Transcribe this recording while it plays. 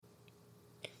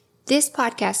This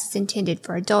podcast is intended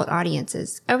for adult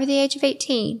audiences over the age of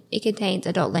 18. It contains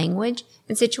adult language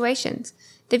and situations.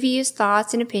 The views,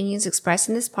 thoughts, and opinions expressed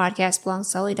in this podcast belong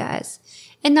solely to us,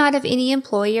 and not of any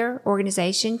employer,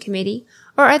 organization, committee,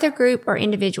 or other group or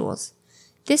individuals.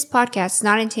 This podcast is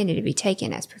not intended to be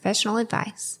taken as professional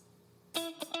advice.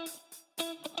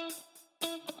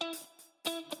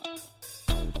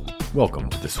 Welcome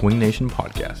to the Swing Nation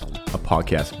Podcast, a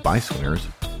podcast by swingers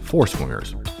for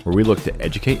swingers, where we look to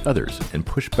educate others and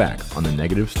push back on the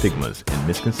negative stigmas and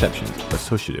misconceptions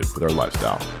associated with our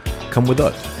lifestyle. Come with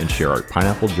us and share our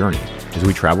pineapple journey as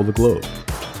we travel the globe,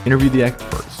 interview the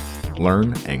experts,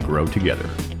 learn and grow together.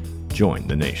 Join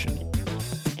the nation.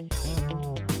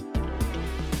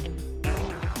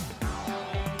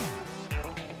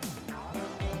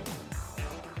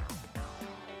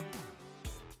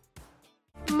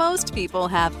 Most people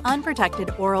have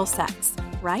unprotected oral sex,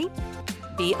 right?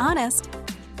 Be honest.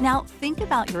 Now think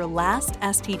about your last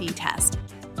STD test.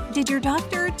 Did your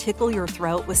doctor tickle your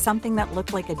throat with something that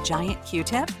looked like a giant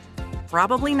Q-tip?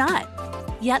 Probably not.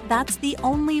 Yet that's the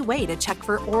only way to check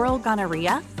for oral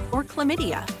gonorrhea or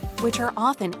chlamydia, which are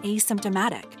often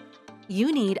asymptomatic.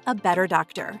 You need a better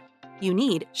doctor. You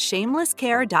need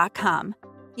shamelesscare.com.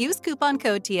 Use coupon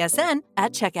code TSN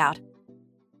at checkout.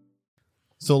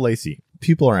 So Lacey,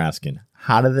 people are asking,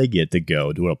 how do they get to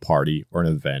go to a party or an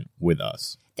event with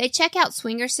us? They check out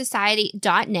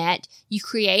swingersociety.net, you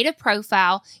create a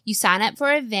profile, you sign up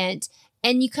for an event,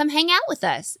 and you come hang out with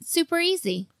us. It's super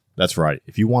easy. That's right.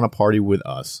 If you want to party with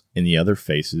us and the other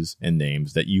faces and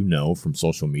names that you know from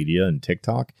social media and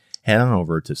TikTok, head on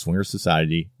over to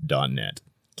swingersociety.net.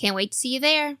 Can't wait to see you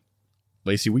there.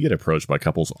 Lacey, we get approached by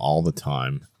couples all the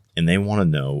time, and they want to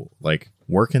know,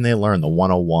 where can they learn the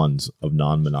 101s of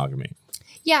non-monogamy?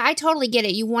 Yeah, I totally get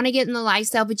it. You want to get in the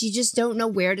lifestyle, but you just don't know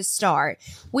where to start.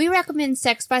 We recommend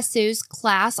Sex by Sue's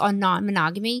class on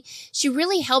non-monogamy. She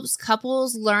really helps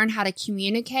couples learn how to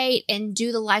communicate and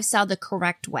do the lifestyle the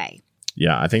correct way.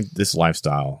 Yeah, I think this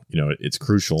lifestyle, it's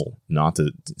crucial not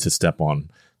to step on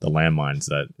the landmines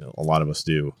that a lot of us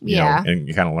do, you know, and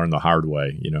you kind of learn the hard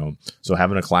way, So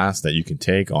having a class that you can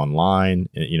take online,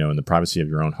 in the privacy of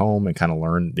your own home and kind of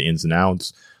learn the ins and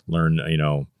outs, learn,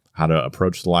 how to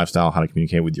approach the lifestyle, how to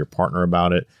communicate with your partner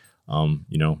about it. I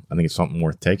think it's something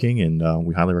worth taking, and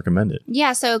we highly recommend it.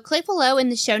 Yeah, so click below in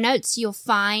the show notes. You'll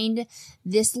find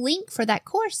this link for that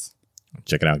course.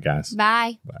 Check it out, guys.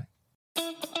 Bye. Bye.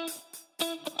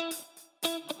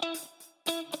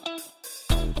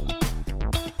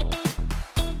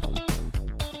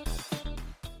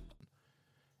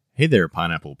 Hey there,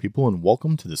 Pineapple people, and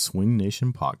welcome to the Swing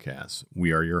Nation Podcast.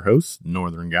 We are your hosts,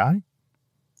 Northern Guy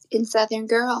and Southern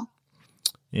Girl.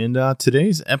 And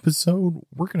today's episode,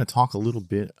 we're going to talk a little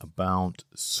bit about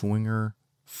swinger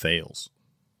fails.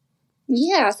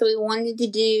 Yeah, so we wanted to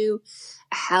do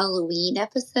a Halloween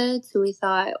episode, so we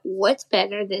thought, what's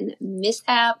better than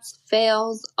mishaps,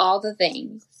 fails, all the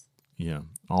things? Yeah,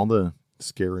 all the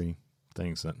scary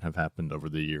things that have happened over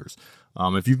the years.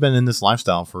 If you've been in this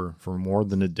lifestyle for more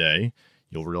than a day,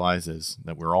 you'll realize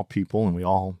that we're all people and we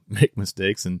all make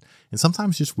mistakes, and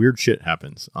sometimes just weird shit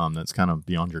happens that's kind of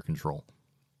beyond your control.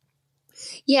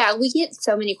 Yeah, we get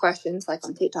so many questions like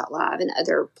on TikTok Live and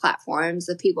other platforms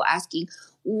of people asking,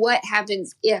 what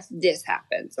happens if this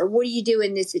happens? Or what do you do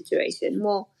in this situation?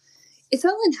 Well, it's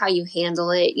all in how you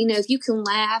handle it. If you can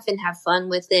laugh and have fun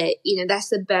with it, that's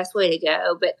the best way to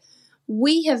go. But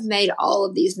we have made all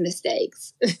of these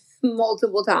mistakes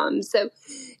multiple times. So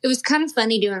it was kind of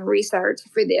funny doing research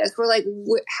for this. We're like,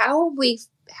 how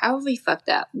have we fucked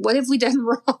up? What have we done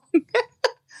wrong?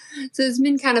 So it's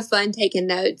been kind of fun taking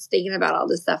notes, thinking about all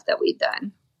the stuff that we've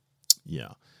done.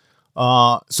 Yeah.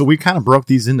 So we kind of broke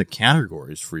these into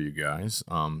categories for you guys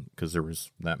because there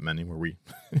was that many where we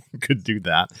could do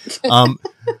that.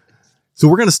 So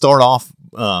we're going to start off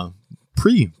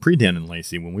pre-Dan and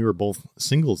Lacey, when we were both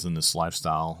singles in this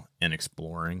lifestyle and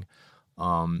exploring.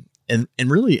 And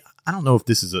really, I don't know if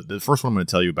this is the first one I'm going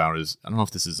to tell you about is, I don't know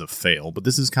if this is a fail, but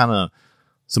this is kind of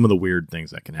some of the weird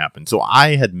things that can happen. So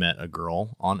I had met a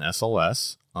girl on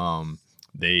SLS.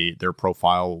 Their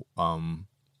profile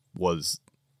was,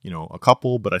 a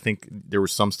couple, but I think there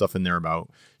was some stuff in there about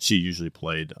she usually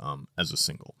played as a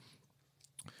single.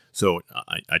 So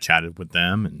I chatted with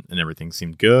them and everything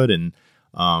seemed good. And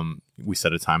we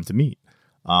set a time to meet.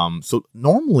 So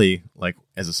normally, like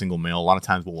as a single male, a lot of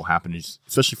times what will happen is,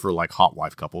 especially for like hot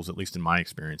wife couples, at least in my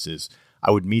experiences, I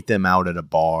would meet them out at a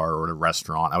bar or at a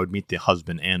restaurant. I would meet the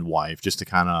husband and wife just to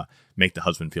kind of make the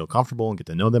husband feel comfortable and get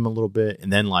to know them a little bit.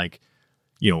 And then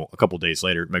a couple days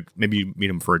later, maybe you meet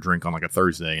them for a drink on like a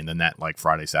Thursday, and then that like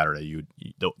Friday, Saturday,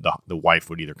 the wife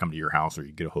would either come to your house or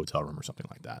you get a hotel room or something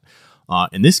like that.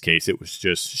 In this case, it was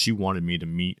just she wanted me to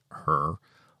meet her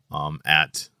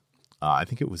at I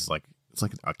think it's like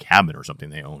a cabin or something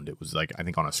they owned. It was like I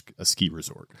think on a ski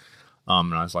resort,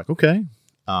 and I was like, okay,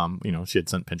 she had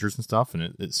sent pictures and stuff,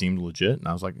 and it seemed legit, and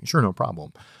I was like, sure, no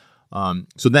problem.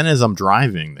 So then as I'm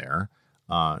driving there,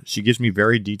 she gives me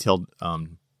very detailed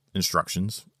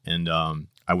instructions, and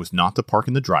I was not to park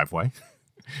in the driveway,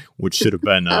 which should have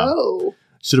been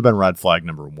red flag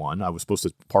number 1. I was supposed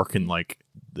to park in like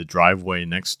the driveway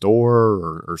next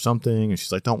door or something, and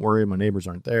she's like, don't worry, my neighbors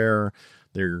aren't there,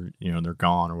 they're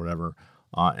gone or whatever.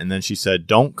 And then she said,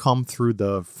 don't come through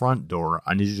the front door,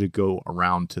 I need you to go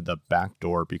around to the back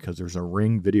door because there's a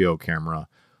Ring video camera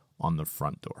on the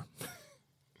front door.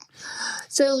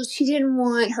 So she didn't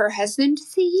want her husband to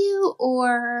see you,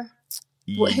 or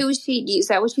who was she? Is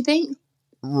that what you think?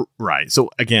 Right. So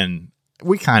again,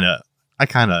 I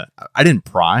didn't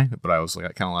pry, but I was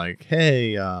like, kind of like,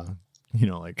 hey,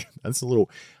 like that's a little.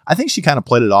 I think she kind of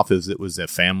played it off as it was a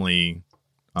family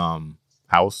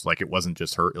house, like it wasn't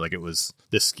just her. Like it was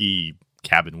the ski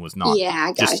cabin was not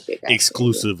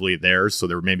exclusively theirs, so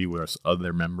there maybe was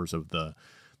other members of the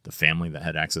family that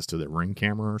had access to the Ring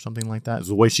camera or something like that. It was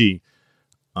the way she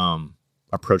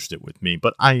approached it with me,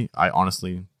 but I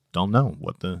honestly don't know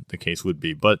what the case would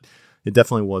be, but it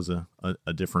definitely was a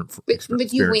different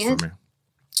experience for me.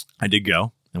 I did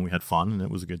go, and we had fun, and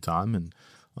it was a good time, and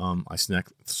I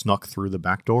snuck through the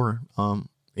back door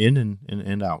in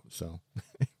and out. So,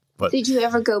 but did you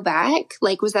ever go back?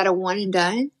 Like, was that a one and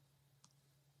done?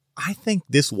 I think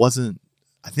this was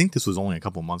only a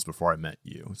couple months before I met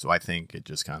you, so I think it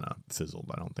just kind of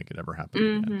fizzled. I don't think it ever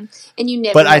happened again. And you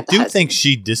never. But I do think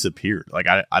she disappeared. Like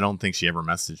I don't think she ever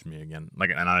messaged me again.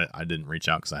 Like, and I didn't reach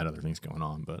out because I had other things going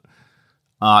on. But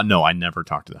no, I never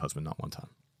talked to the husband, not one time.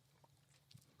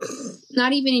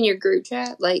 Not even in your group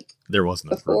chat, like there was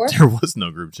no before? There was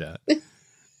no group chat.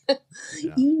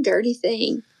 Yeah. You dirty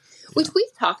thing. Which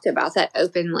we've talked about that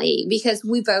openly because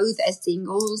we both, as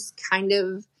singles, kind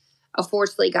of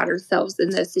unfortunately got ourselves in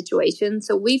those situations.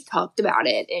 So we've talked about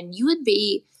it, and you would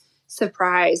be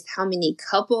surprised how many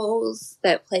couples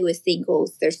that play with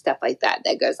singles, there's stuff like that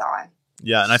goes on.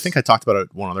 Yeah, and I think I talked about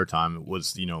it one other time. It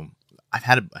was, I've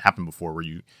had it happen before where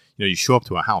you show up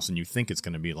to a house and you think it's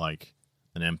going to be like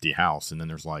an empty house, and then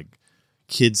there's like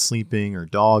kids sleeping or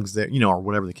dogs there, or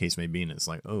whatever the case may be, and it's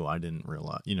like, oh, I didn't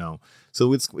realize,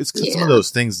 So it's some of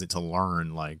those things that to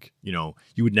learn, like, you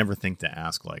would never think to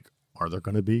ask, like, are there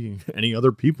going to be any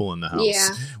other people in the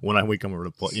house when we come over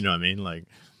to play? You know what I mean? Like,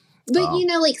 but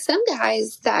like some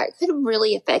guys that could have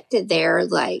really affected their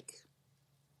like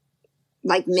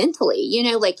mentally,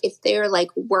 like if they're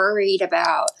like worried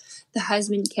about the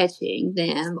husband catching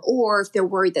them, or if they're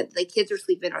worried that the kids are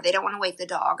sleeping or they don't want to wake the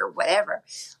dog or whatever,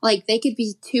 like they could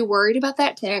be too worried about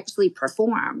that to actually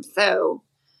perform. So,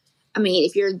 I mean,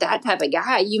 if you're that type of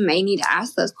guy, you may need to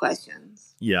ask those questions.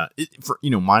 Yeah.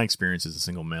 My experience as a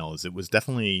single male is it was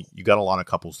definitely, you got a lot of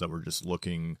couples that were just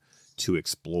looking to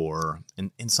explore,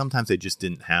 and sometimes they just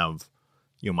didn't have,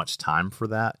 much time for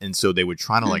that. And so they would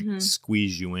try to like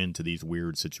squeeze you into these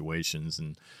weird situations.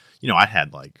 And, I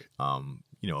had like,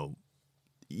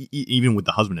 even with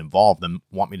the husband involved, them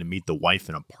want me to meet the wife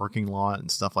in a parking lot and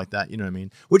stuff like that. You know what I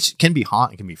mean? Which can be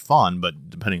hot, it can be fun,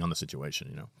 but depending on the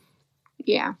situation,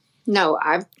 Yeah. No,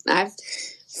 I've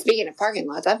speaking of parking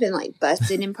lots, I've been like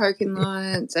busted in parking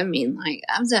lots. I mean, like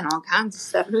I've done all kinds of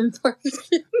stuff in parking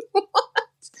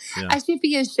lots. Yeah. I should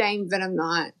be ashamed, but I'm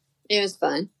not. It was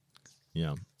fun.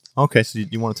 Yeah. Okay. So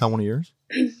you want to tell one of yours?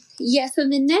 Yeah. So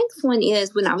the next one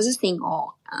is when I was a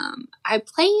single. I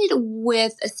played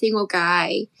with a single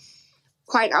guy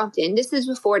quite often. This is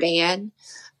before Dan.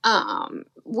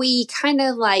 We kind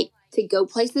of like to go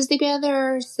places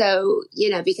together. So,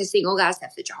 because single guys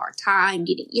have such a hard time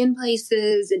getting in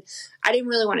places, and I didn't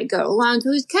really want to go alone. So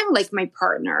he was kind of like my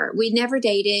partner. We never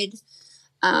dated.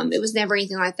 It was never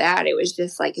anything like that. It was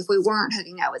just like if we weren't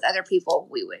hooking up with other people,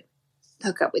 we would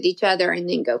hook up with each other and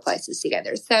then go places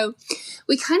together. So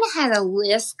we kind of had a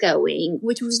list going,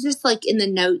 which was just like in the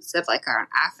notes of like our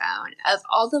iPhone of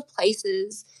all the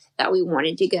places that we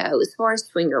wanted to go as far as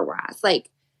swinger wise, like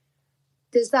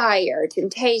Desire,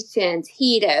 Temptations,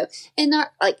 Hedo, and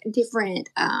not like different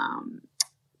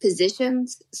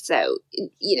positions. So,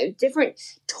 different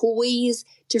toys,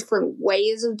 different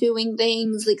ways of doing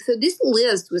things. Like, so this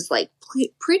list was like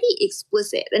pretty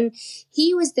explicit, and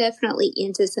he was definitely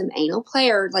into some anal play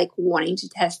or like wanting to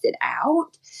test it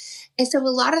out. And so a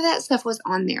lot of that stuff was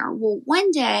on there. Well,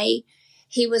 one day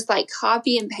he was like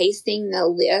copy and pasting the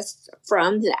list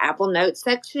from the Apple Notes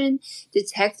section to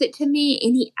text it to me,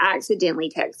 and he accidentally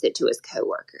texted it to his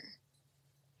coworker.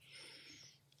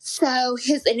 So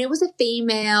and it was a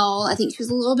female. I think she was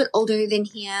a little bit older than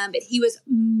him, but he was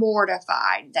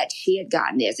mortified that she had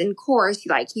gotten this. And of course,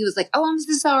 he was like, "Oh, I'm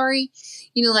so sorry.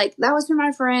 That was for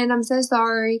my friend. I'm so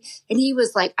sorry." And he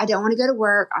was like, "I don't want to go to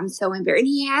work. I'm so embarrassed." And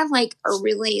he had like a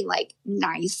really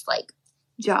nice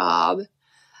job.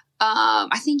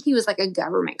 I think he was like a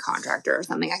government contractor or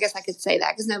something. I guess I could say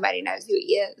that because nobody knows who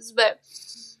he is. But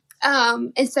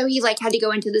and so he had to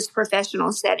go into this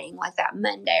professional setting that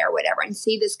Monday or whatever and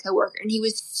see this coworker, and he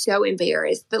was so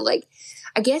embarrassed. But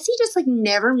I guess he just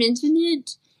never mentioned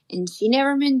it, and she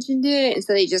never mentioned it, and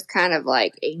so they just kind of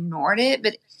ignored it.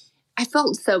 But I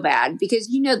felt so bad because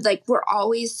we're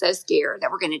always so scared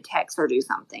that we're going to text or do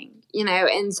something,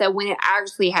 and so when it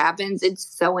actually happens, it's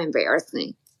so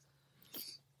embarrassing.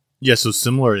 Yeah, so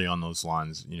similarly on those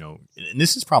lines, and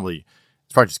this is probably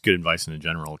just good advice in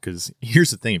general, because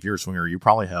here's the thing: if you're a swinger, you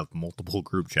probably have multiple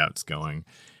group chats going,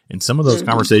 and some of those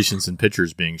conversations and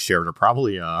pictures being shared are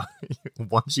probably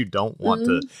ones you don't want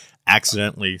to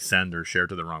accidentally send or share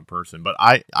to the wrong person. But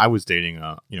I was dating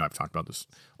I've talked about this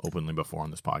openly before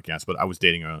on this podcast, but I was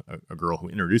dating a girl who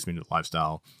introduced me to the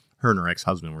lifestyle. Her and her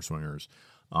ex-husband were swingers,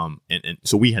 and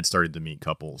so we had started to meet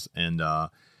couples, and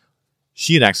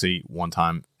she had actually one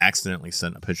time accidentally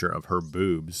sent a picture of her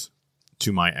boobs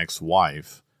to my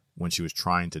ex-wife when she was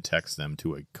trying to text them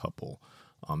to a couple.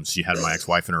 She had my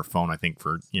ex-wife in her phone, I think,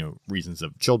 for reasons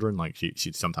of children.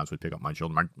 She sometimes would pick up my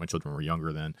children. My children were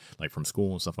younger then, from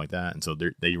school and stuff like that, and so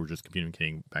they were just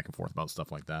communicating back and forth about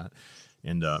stuff like that.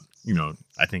 And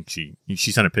I think she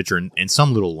sent a picture in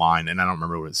some little line, and I don't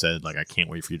remember what it said. I can't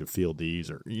wait for you to feel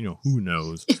these, or who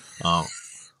knows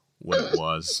what it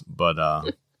was, but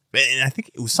and I think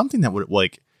it was something that would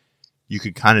you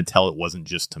could kind of tell it wasn't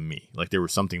just to me. There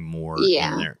was something more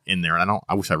in there. And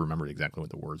I wish I remembered exactly what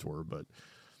the words were, but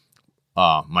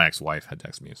my ex-wife had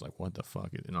texted me. It's like, what the fuck?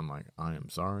 And I'm like, I am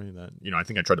sorry that, I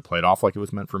think I tried to play it off like it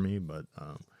was meant for me, but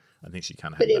I think she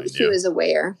kind of had an idea. She was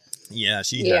aware. Yeah,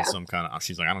 she had some kind of,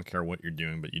 she's like, I don't care what you're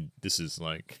doing, but this is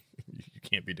you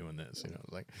can't be doing this. I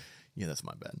was like, yeah, that's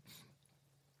my bad.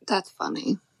 That's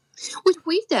funny. Which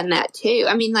we've done that too.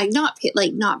 I mean, not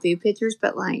boob pictures,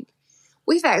 but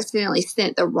we've accidentally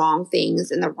sent the wrong things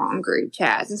in the wrong group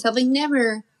chats and stuff.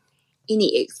 Never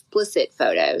any explicit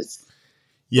photos.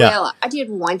 Yeah. Well, I did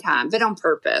one time, but on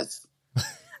purpose.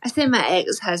 I sent my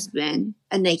ex-husband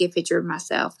a naked picture of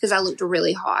myself because I looked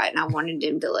really hot and I wanted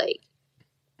him to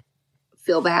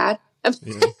feel bad.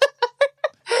 Yeah.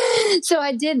 So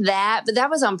I did that, but that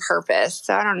was on purpose.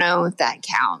 So I don't know if that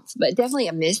counts, but definitely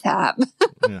a mishap.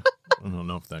 Yeah, I don't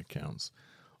know if that counts.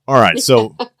 All right,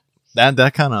 so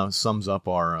that kind of sums up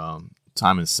our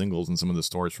time as singles and some of the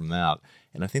stories from that.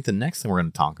 And I think the next thing we're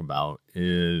going to talk about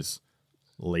is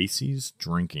Lacey's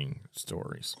drinking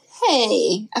stories.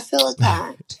 Hey, I feel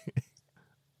attacked.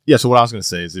 Yeah, so what I was going to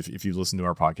say is if you've listened to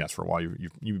our podcast for a while, you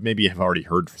maybe have already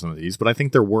heard some of these, but I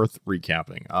think they're worth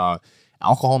recapping.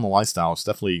 Alcohol and the lifestyle is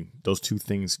definitely, those two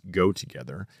things go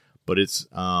together, but it's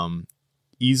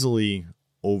easily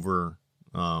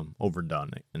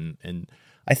overdone. And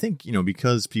I think,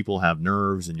 because people have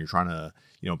nerves and you're trying to,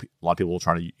 a lot of people will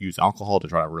try to use alcohol to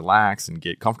try to relax and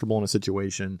get comfortable in a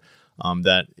situation,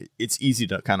 that it's easy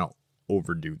to kind of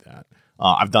overdo that.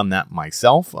 I've done that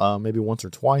myself, maybe once or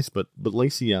twice, but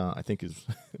Lacey, I think, is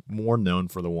more known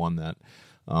for the one that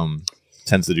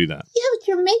tends to do that. Yeah, but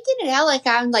you're making it out like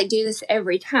I'm do this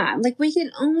every time. We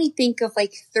can only think of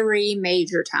 3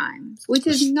 major times, which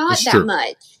is not that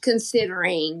much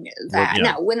considering that. Well,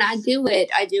 yeah. No, when I do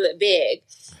it big,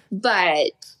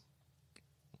 but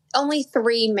only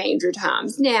 3 major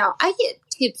times. Now, I get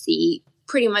tipsy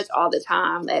pretty much all the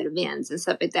time at events and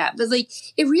stuff like that. But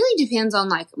it really depends on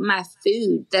my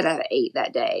food that I ate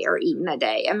that day or eaten that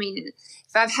day. I mean,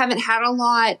 if I haven't had a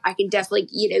lot, I can definitely,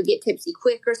 get tipsy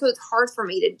quicker. So it's hard for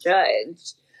me to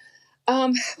judge.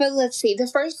 But let's see. The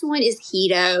first one is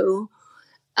Hedo.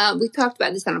 We talked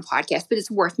about this on a podcast, but it's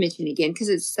worth mentioning again because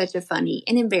it's such a funny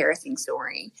and embarrassing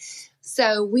story.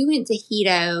 So we went to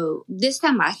Hedo this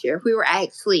time last year. We were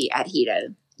actually at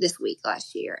Hedo this week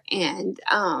last year. And,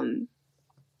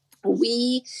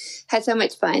 we had so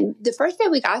much fun. The first day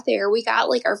we got there, we got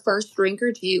our first drink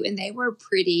or two, and they were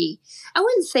pretty, I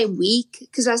wouldn't say weak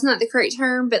because that's not the correct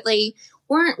term, but they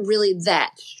weren't really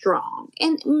that strong.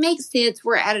 And it makes sense.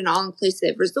 We're at an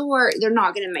all-inclusive resort. They're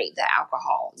not going to make the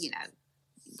alcohol,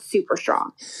 super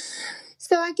strong.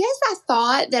 So I guess I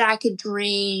thought that I could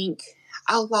drink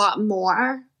a lot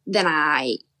more than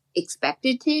I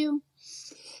expected to.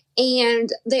 And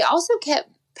they also kept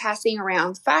passing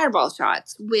around fireball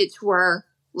shots, which were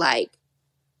like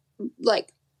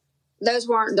those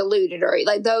weren't diluted or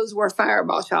like those were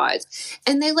fireball shots.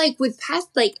 And they like would pass,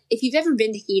 like if you've ever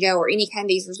been to Hedo or any kind of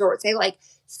these resorts, they like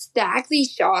stack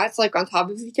these shots like on top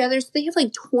of each other. So they have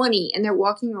like 20 and they're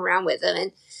walking around with them.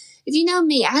 And if you know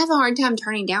me, I have a hard time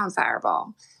turning down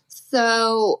fireball.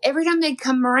 So every time they'd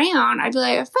come around, I'd be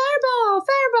like, fireball,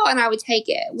 fireball. And I would take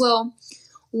it. Well,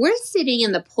 we're sitting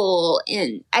in the pool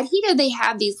and at Hedo, they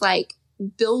have these like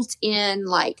built in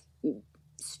like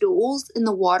stools in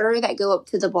the water that go up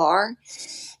to the bar.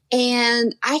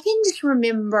 And I can just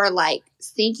remember like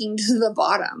sinking to the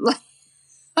bottom.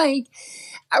 Like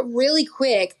really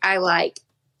quick, I like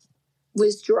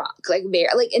was drunk, like very,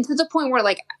 like, and to the point where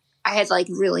like I had like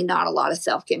really not a lot of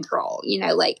self-control, you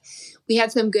know, like we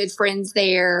had some good friends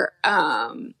there,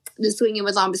 the swinging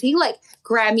was on, but he like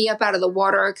grabbed me up out of the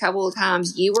water a couple of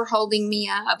times. You were holding me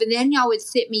up and then y'all would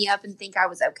sit me up and think I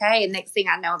was okay. And next thing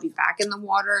I know, I'd be back in the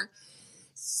water.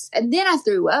 And then I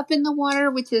threw up in the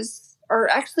water, which is, or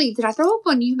actually, did I throw up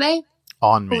on you, babe?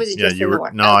 On me. Yeah, you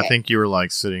were. No, okay. I think you were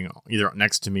like sitting either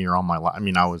next to me or on my lap. I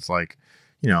mean, I was like,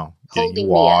 you know, Holding getting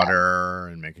you water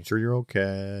and making sure you're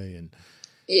okay. And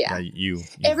yeah, you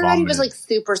everybody vomited. was like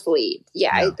super sweet.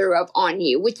 Yeah, I threw up on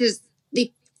you, which is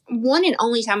the one and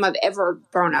only time I've ever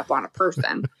thrown up on a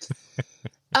person.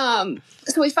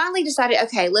 So we finally decided,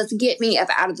 okay, let's get me up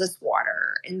out of this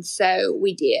water. And so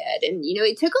we did. And, you know,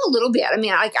 it took a little bit. I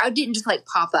mean, like I didn't just like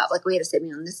pop up, like we had to sit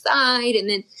me on the side. And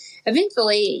then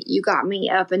eventually you got me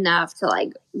up enough to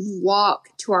like walk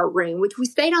to our room, which we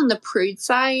stayed on the prude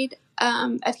side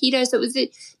of Hedo. So it was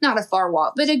not a far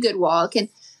walk, but a good walk. And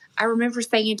I remember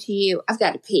saying to you, I've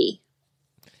got to pee.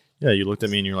 Yeah, you looked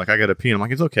at me and you're like, I got to pee. And I'm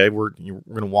like, it's okay. We're going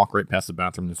to walk right past the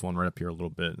bathroom. This one right up here a little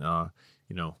bit.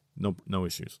 You know, no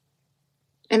issues.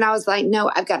 And I was like,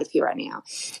 no, I've got to pee right now.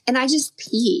 And I just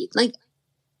peed. Like,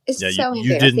 it's so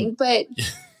embarrassing, but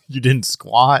you didn't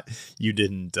squat. You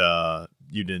just.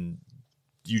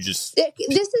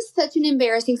 This is such an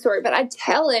embarrassing story, but I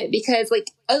tell it because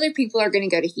like other people are going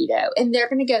to go to Hedo and they're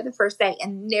going to go the first day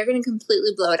and they're going to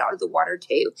completely blow it out of the water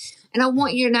too. And I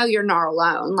want you to know you're not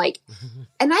alone. Like,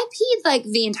 and I peed like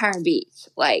the entire beach,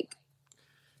 like.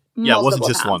 Yeah, it wasn't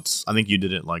just times. Once. I think you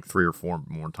did it like 3 or 4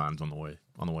 more times on the way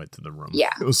to the room.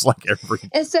 Yeah. It was like every.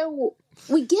 And so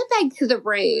we get back to the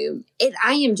room and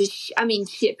I am just,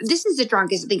 shit. This is the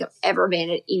drunkest I think I've ever been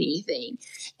at anything.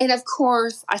 And of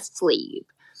course I sleep.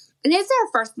 And it's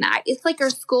our first night. It's like our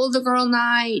school the girl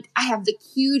night. I have the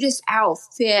cutest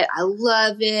outfit. I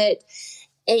love it.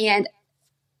 And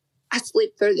I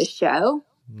sleep through the show.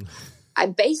 I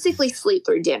basically sleep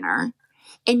through dinner.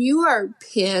 And you are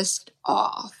pissed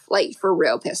off, like for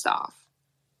real pissed off.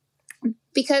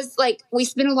 Because like we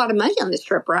spent a lot of money on this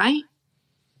trip, right?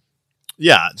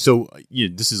 Yeah. So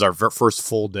this is our first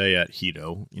full day at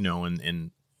Hedo, you know, and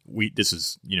this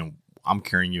is, you know, I'm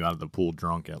carrying you out of the pool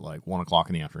drunk at like 1 o'clock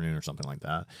in the afternoon or something like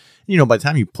that. You know, by the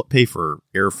time you pay for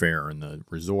airfare and the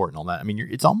resort and all that, I mean,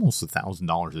 it's almost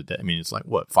 $1,000 a day. I mean, it's like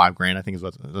what, $5,000, I think is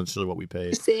essentially what we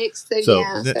paid. 6.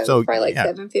 So probably like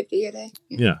 $750 a day.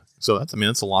 Yeah. So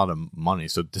that's a lot of money.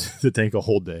 So to take a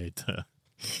whole day to,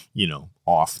 you know,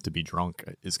 off to be drunk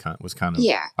was kind of,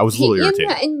 yeah. I was a little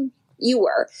irritated. And you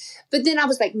were. But then I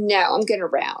was like, no, I'm going to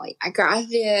rally. I got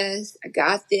this.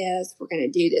 We're going to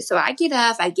do this. So I get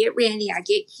up, I get ready, I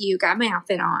get cute, got my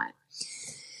outfit on.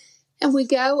 And we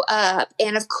go up.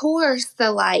 And of course,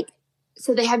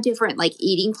 so they have different like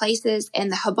eating places.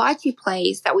 And the hibachi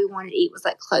place that we wanted to eat was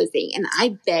like closing. And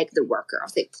I begged the worker. I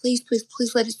was like, please, please,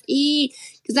 please let us eat.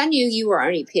 Because I knew you were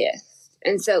only pissed.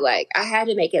 And so like I had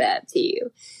to make it up to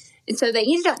you. And so they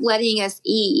ended up letting us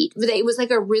eat, but it was like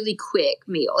a really quick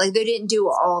meal. Like they didn't do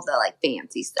all the like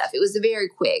fancy stuff. It was very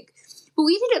quick. But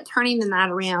we ended up turning the night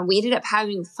around. We ended up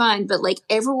having fun. But like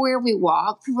everywhere we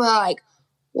walked, people were like,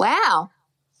 wow,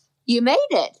 you made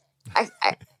it. I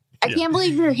can't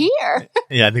believe you're here.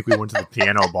 Yeah, I think we went to the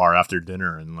piano bar after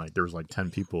dinner and like there was like 10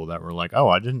 people that were like, oh,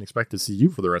 I didn't expect to see you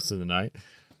for the rest of the night.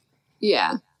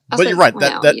 Yeah. But you're right.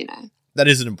 Well, you know. That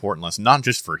is an important lesson, not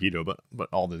just for Hedo, but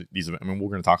all these events. I mean, we're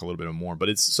going to talk a little bit more, but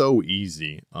it's so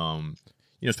easy, you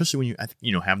know, especially when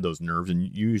you have those nerves, and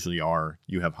you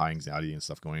have high anxiety and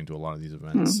stuff going into a lot of these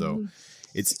events. Mm-hmm. So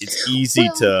it's easy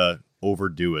to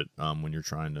overdo it when you're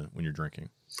drinking.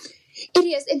 It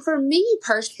is. And for me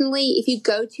personally, if you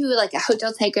go to like a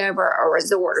hotel takeover or a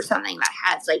resort or something that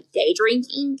has like day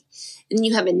drinking and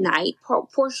you have a night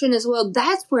portion as well,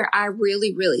 that's where I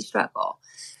really, really struggle.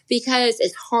 Because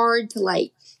it's hard to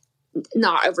like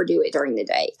not overdo it during the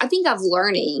day. I think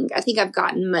I've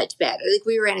gotten much better. Like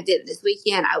we ran a bit this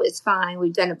weekend. I was fine.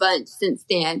 We've done a bunch since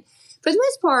then. For the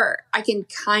most part, I can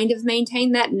kind of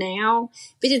maintain that now,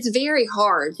 but it's very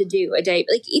hard to do a day.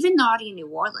 Like even Naughty New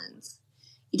Orleans,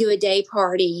 you do a day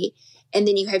party and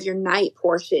then you have your night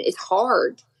portion. It's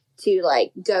hard to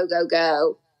like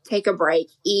go, take a break,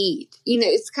 eat.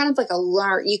 It's kind of like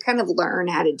you kind of learn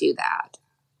how to do that.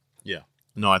 Yeah.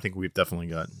 No, I think we've definitely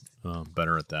got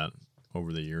better at that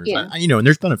over the years. Yeah. And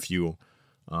there's been a few.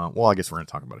 I guess we're going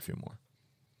to talk about a few more.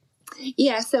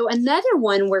 Yeah, so another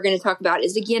one we're going to talk about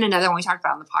is, again, another one we talked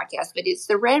about on the podcast, but it's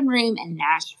the Red Room in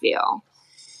Nashville.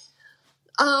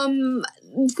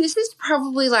 This is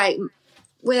probably like,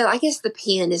 well, I guess the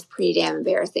pen is pretty damn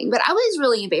embarrassing, but I was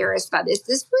really embarrassed by this.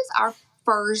 This was our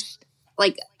first,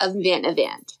 like,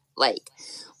 event, like,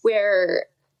 where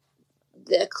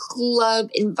the club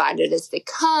invited us to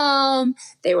come.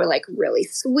 They were, like, really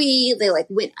sweet. They, like,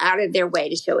 went out of their way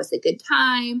to show us a good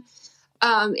time.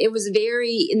 It was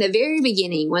in the very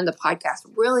beginning when the podcast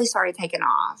really started taking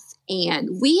off,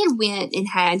 and we had went and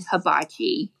had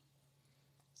hibachi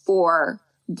for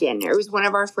dinner. It was one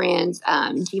of our friends,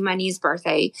 G Money's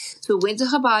birthday. So we went to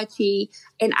hibachi,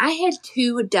 and I had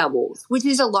 2 doubles, which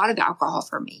is a lot of alcohol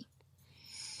for me.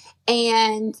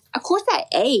 And of course I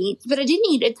ate, but I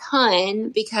didn't eat a ton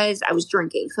because I was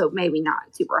drinking. So maybe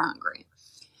not super hungry.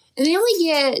 And then we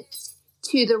get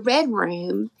to the Red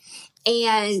Room,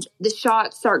 and the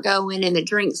shots start going and the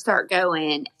drinks start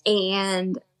going,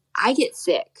 and I get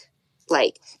sick.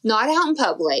 Like, not out in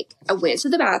public. I went to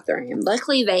the bathroom.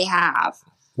 Luckily, they have.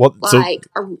 Well, like,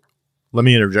 let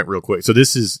me interject real quick. So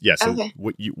this is, okay.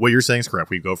 what you're saying is correct.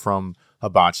 We go from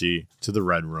hibachi to the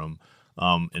Red Room.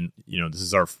 And this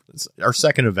is our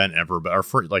second event ever, but our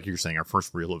first, like you're saying, our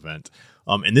first real event.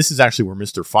 And this is actually where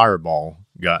Mr. Fireball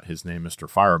got his name, Mr.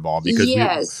 Fireball,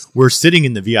 because we're sitting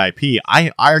in the VIP.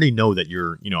 I already know that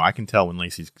you're, I can tell when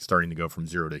Lacey's starting to go from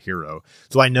zero to hero.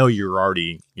 So I know you're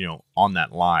already, on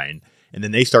that line. And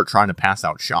then they start trying to pass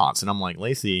out shots. And I'm like,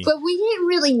 Lacey. But we didn't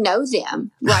really know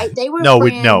them, right? They were we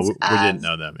didn't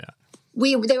know them yet.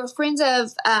 They were friends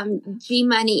of G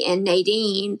Money and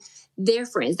Nadine. Their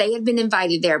friends. They had been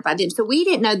invited there by them. So we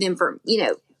didn't know them for,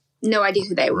 no idea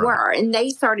who they were. And they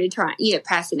started trying,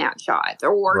 passing out shots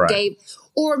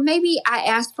or maybe I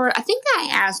asked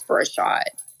for a shot.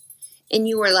 And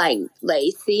you were like,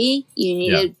 Lacey, you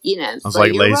need to, I was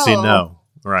like, Lacey, no.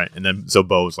 Right. And then, so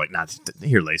Bo was like, nah,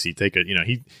 here, Lacey, take it,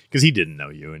 because he didn't know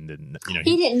you and didn't,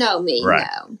 he didn't know me, right.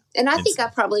 No. And I think I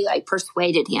probably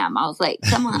persuaded him. I was like,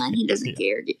 come on, he doesn't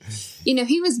care.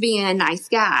 He was being a nice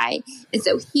guy. And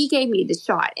so he gave me the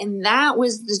shot, and that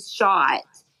was the shot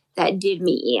that did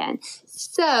me in.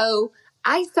 So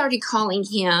I started calling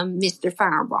him Mr.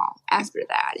 Fireball after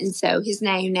that. And so his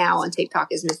name now on TikTok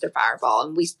is Mr. Fireball.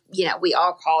 And we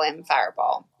all call him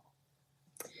Fireball.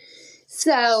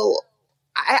 So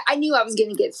I knew I was going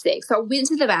to get sick. So I went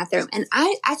to the bathroom, and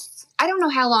I don't know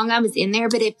how long I was in there,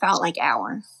 but it felt like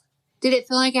hours. Did it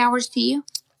feel like hours to you?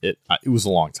 It was a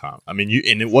long time. I mean,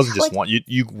 and it wasn't just one.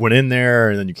 You went in there,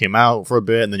 and then you came out for a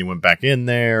bit, and then you went back in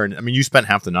there. And I mean, you spent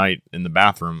half the night in the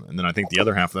bathroom, and then I think the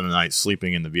other half of the night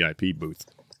sleeping in the VIP booth.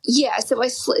 Yeah, so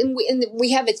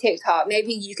we have a TikTok.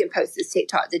 Maybe you can post this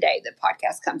TikTok the day the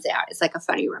podcast comes out. It's like a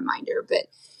funny reminder, but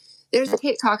there's a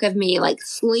TikTok of me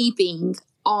sleeping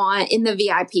in the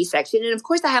VIP section. And of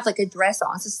course I have a dress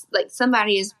on. So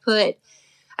somebody has put,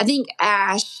 I think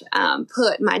Ash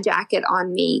put my jacket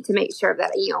on me to make sure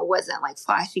that, wasn't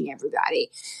flashing everybody.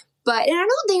 And I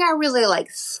don't think I really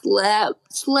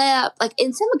slept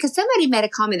because somebody made a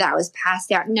comment that I was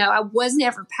passed out. No, I was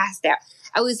never passed out.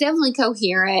 I was definitely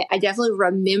coherent. I definitely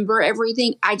remember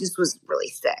everything. I just was really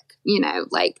sick,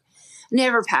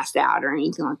 never passed out or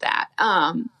anything like that.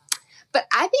 But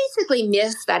I basically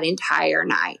missed that entire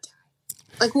night.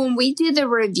 When we did the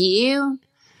review,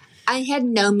 I had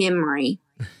no memory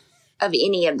of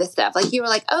any of the stuff. You were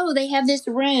like, oh, they have this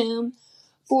room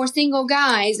for single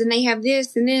guys and they have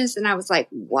this and this. And I was like,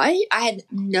 what? I had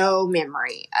no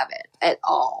memory of it at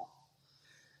all.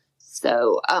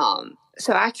 So I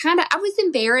was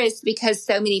embarrassed because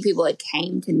so many people had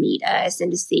came to meet us and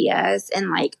to see us.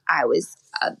 And I was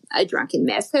a drunken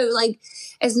mess. So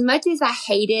as much as I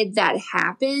hated that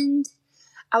happened,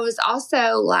 I was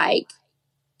also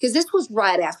because this was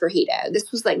right after Hito.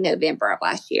 This was November of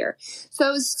last year.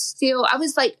 So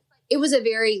it was a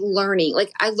very learning,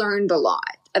 I learned a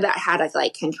lot about how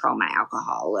to control my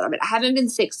alcohol a little bit. I haven't been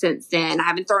sick since then. I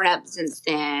haven't thrown up since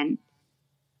then.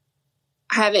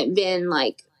 I haven't been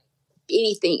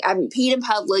anything. I haven't peed in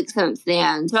public since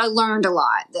then. So I learned a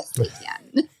lot this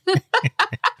weekend.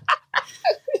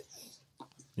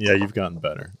 Yeah, you've gotten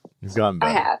better. You've gotten I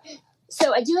better. have.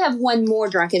 So I do have one more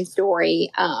drunken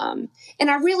story. And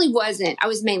I really wasn't. I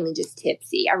was mainly just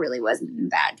tipsy. I really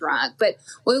wasn't that drunk. But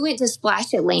we went to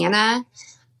Splash Atlanta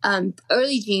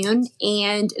early June,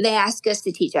 and they asked us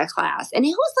to teach a class. And it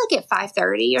was like at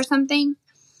 5:30 or something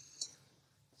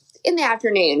in the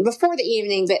afternoon, before the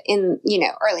evening, but in,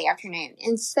 early afternoon.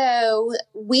 And so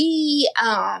we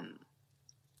hung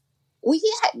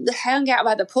out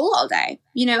by the pool all day,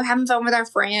 having fun with our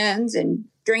friends and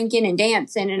drinking and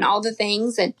dancing and all the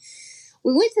things. And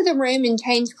we went to the room and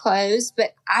changed clothes,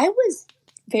 but I was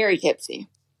very tipsy.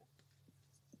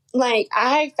 Like,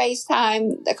 I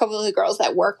FaceTimed a couple of the girls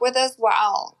that work with us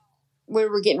while we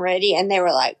were getting ready, and they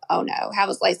were like, oh no, how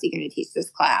is Lacey going to teach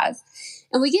this class?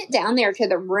 And we get down there to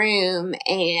the room,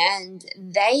 and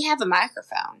they have a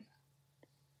microphone.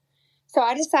 So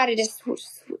I decided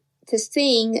to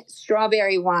sing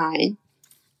Strawberry Wine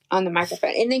on the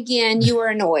microphone. And again, you were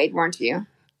annoyed, weren't you?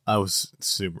 I was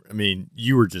super. I mean,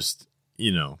 you were just,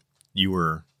 you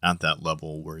were at that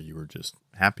level where you were just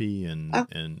happy and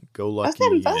go lucky. I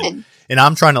was having fun. And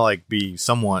I'm trying to like be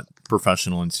somewhat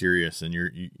professional and serious, and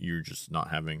you're just not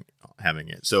having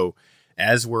it. So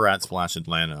as we're at Splash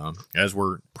Atlanta, as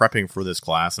we're prepping for this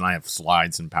class, and I have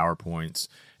slides and PowerPoints,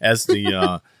 as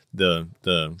the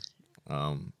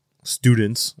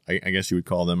students, I guess you would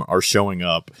call them, are showing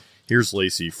up. Here's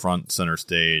Lacey front center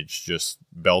stage, just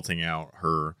belting out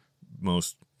her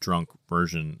most drunk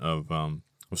version of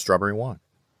Strawberry Wine.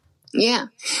 Yeah.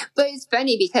 But it's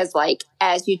funny because, like,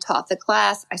 as you taught the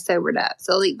class, I sobered up.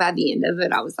 So, like, by the end of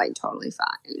it, I was, like, totally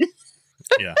fine.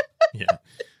 Yeah.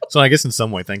 So, I guess in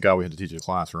some way, thank God we had to teach a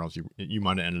class, or else you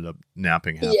might have ended up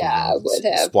napping half I would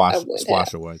have.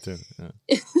 Splash away, too.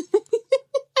 Yeah.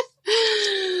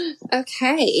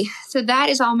 Okay. So, that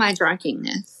is all my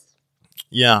drunkenness.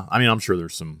 Yeah, I mean, I'm sure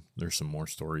there's some more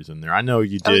stories in there. I know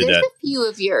you did. There's a few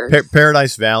of yours.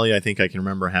 Paradise Valley. I think I can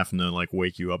remember having to like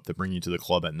wake you up to bring you to the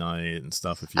club at night and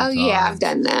stuff. Yeah, I've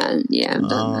done that. Yeah, I've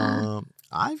done that.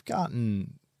 I've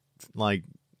gotten like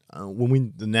when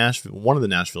one of the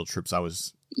Nashville trips I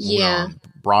was on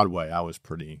Broadway. I was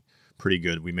pretty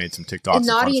good. We made some TikToks. And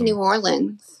Naughty in New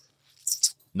Orleans.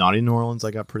 Naughty in New Orleans,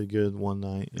 I got pretty good one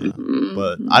night. Yeah. Mm-hmm.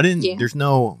 But I didn't. Yeah.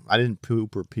 I didn't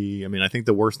poop or pee. I mean, I think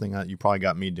the worst thing that you probably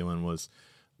got me doing was,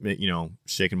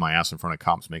 shaking my ass in front of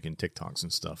cops, making TikToks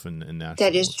and stuff in Nashville.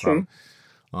 That is true.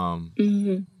 I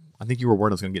think you were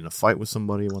worried I was going to get in a fight with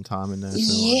somebody one time in Nashville.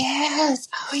 Yes.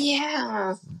 Oh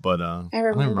yeah. But I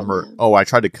remember. Oh, I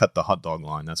tried to cut the hot dog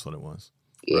line. That's what it was.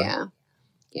 Right?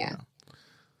 Yeah.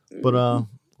 But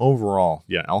overall,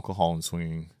 yeah, alcohol and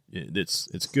swinging.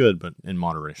 It's good, but in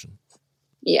moderation.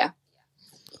 Yeah.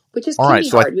 Which is hard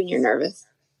when you're nervous.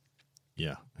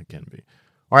 Yeah, it can be.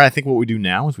 All right, I think what we do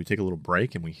now is we take a little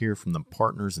break and we hear from the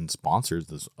partners and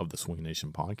sponsors of the Swing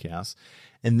Nation podcast.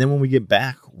 And then when we get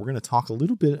back, we're going to talk a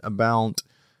little bit about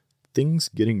things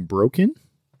getting broken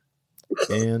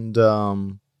and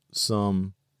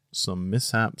some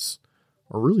mishaps,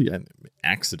 or really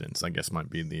accidents, I guess might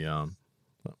be the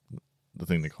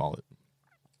thing they call it.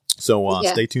 So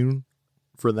stay tuned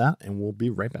for that, and we'll be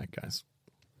right back, guys.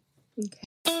 Okay.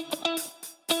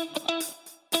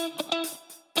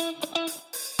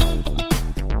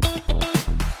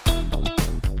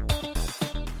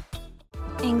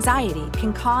 Anxiety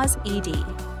can cause ED,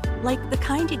 like the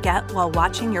kind you get while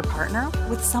watching your partner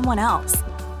with someone else.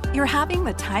 You're having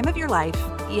the time of your life,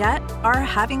 yet are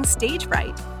having stage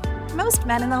fright. Most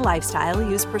men in the lifestyle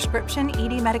use prescription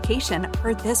ED medication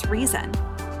for this reason.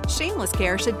 Shameless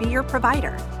Care should be your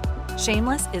provider.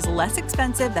 Shameless is less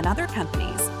expensive than other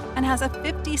companies and has a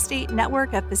 50-state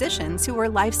network of physicians who are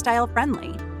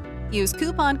lifestyle-friendly. Use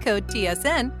coupon code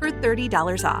TSN for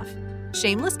 $30 off.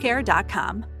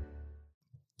 ShamelessCare.com.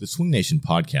 The Swing Nation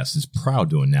podcast is proud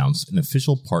to announce an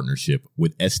official partnership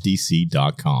with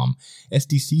SDC.com.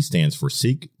 SDC stands for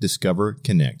Seek, Discover,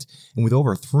 Connect. And with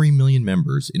over 3 million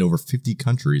members in over 50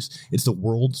 countries, it's the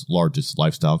world's largest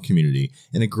lifestyle community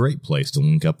and a great place to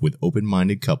link up with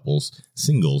open-minded couples,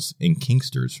 singles, and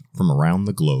kinksters from around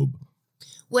the globe.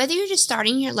 Whether you're just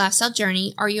starting your lifestyle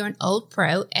journey or you're an old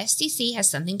pro, SDC has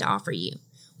something to offer you.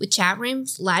 With chat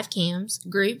rooms, live cams,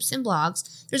 groups, and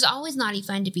blogs, there's always naughty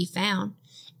fun to be found.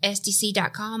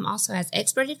 SDC.com also has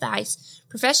expert advice,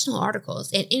 professional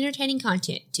articles, and entertaining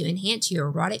content to enhance your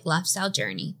erotic lifestyle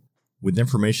journey. With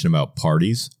information about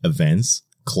parties, events,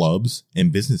 clubs,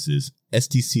 and businesses,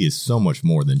 SDC is so much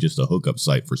more than just a hookup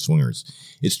site for swingers.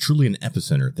 It's truly an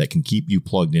epicenter that can keep you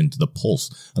plugged into the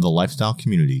pulse of the lifestyle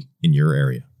community in your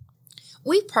area.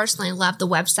 We personally love the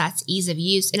website's ease of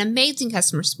use and amazing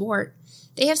customer support.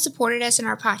 They have supported us in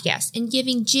our podcast and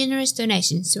giving generous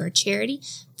donations to our charity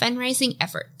fundraising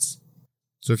efforts.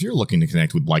 So if you're looking to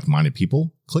connect with like-minded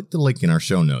people, click the link in our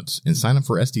show notes and sign up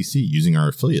for SDC using our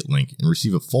affiliate link and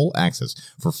receive a full access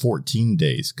for 14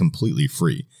 days completely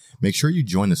free. Make sure you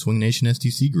join the Swing Nation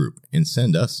SDC group and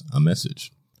send us a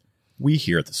message. We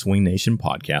here at the Swing Nation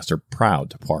podcast are proud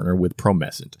to partner with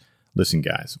Promescent. Listen,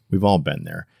 guys, we've all been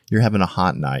there. You're having a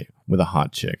hot night with a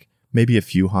hot chick, maybe a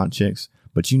few hot chicks,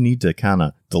 but you need to kind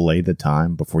of delay the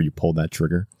time before you pull that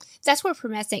trigger. That's where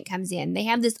Promescent comes in. They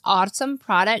have this awesome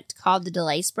product called the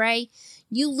Delay Spray.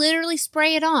 You literally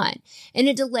spray it on, and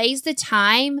it delays the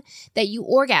time that you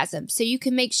orgasm, so you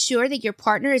can make sure that your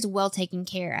partner is well taken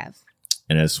care of.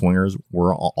 And as swingers,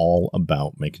 we're all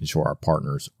about making sure our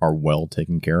partners are well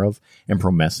taken care of, and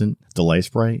Promescent Delay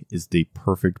Spray is the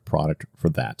perfect product for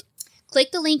that.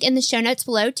 Click the link in the show notes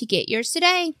below to get yours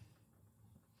today.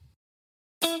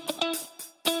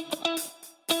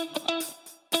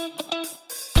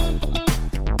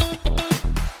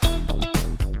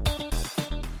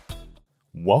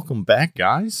 Welcome back,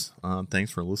 guys.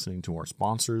 Thanks for listening to our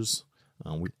sponsors.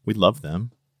 We love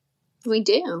them. We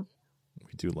do.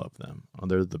 We do love them. Oh,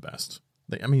 they're the best.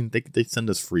 They send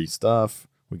us free stuff.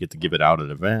 We get to give it out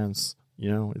at events.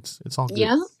 You know, it's all good.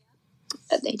 Yeah,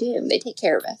 they do. They take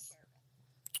care of us.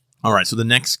 All right, so the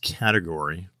next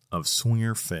category of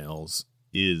swinger fails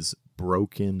is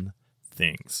broken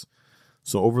things.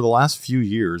 So over the last few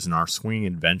years in our swinging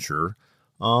adventure,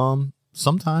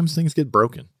 sometimes things get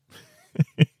broken.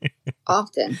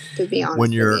 Often, to be honest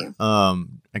when you're, with you.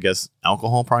 I guess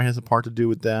alcohol probably has a part to do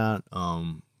with that.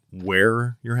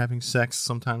 Where you're having sex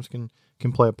sometimes can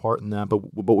play a part in that. But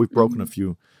we've broken a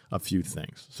few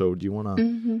things. So do you want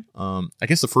to? I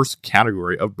guess the first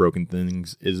category of broken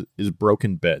things is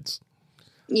broken beds.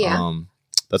 Yeah.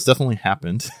 That's definitely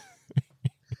happened.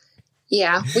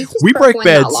 Yeah, we broke break one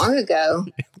beds not long ago.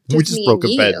 We just broke a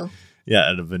you. bed. Yeah,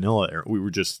 at a vanilla. We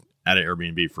were just at an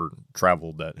Airbnb for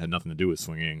travel that had nothing to do with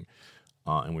swinging,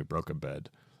 and we broke a bed.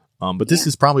 But this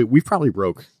is we've probably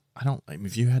broke.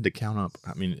 If you had to count up,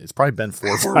 it's probably been 4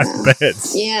 or 5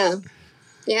 beds. Yeah,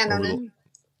 I don't know.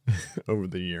 Over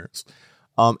the years,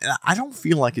 and I don't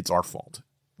feel like it's our fault.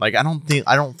 Like I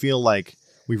don't feel like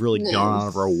we've really gone out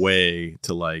of our way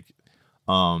to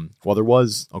well, there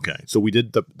was so we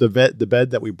did the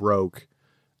bed that we broke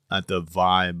at the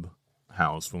Vibe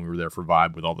house when we were there for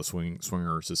Vibe with all the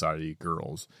Swinger Society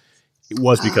girls. It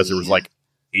was because there was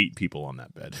 8 people on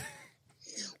that bed.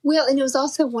 Well, and it was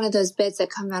also one of those beds that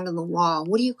come out of the wall.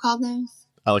 What do you call those?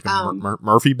 Like a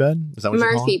Murphy bed? Is that what you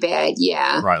call it? Murphy bed,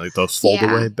 yeah. Right, like those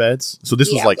fold-away beds. So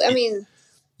this was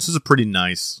this is a pretty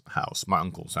nice house, my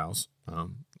uncle's house, as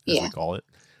we call it.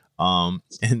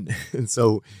 And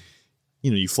so,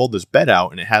 you fold this bed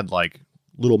out, and it had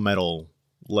little metal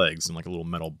legs and a little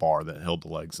metal bar that held the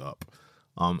legs up.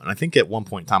 And I think at one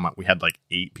point in time we had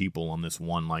 8 people on this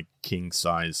one king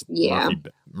size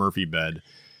Murphy bed,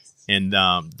 and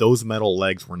those metal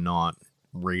legs were not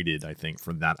rated, I think,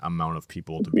 for that amount of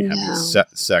people to be having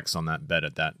sex on that bed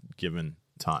at that given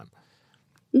time.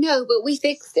 No, but we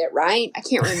fixed it, right? I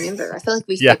can't remember. I feel like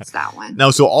we fixed that one.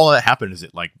 No, so all that happened is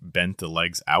it bent the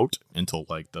legs out until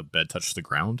the bed touched the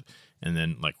ground, and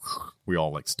then we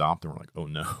all stopped and we're oh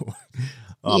no.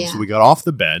 So we got off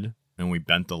the bed and we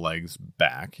bent the legs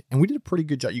back, and we did a pretty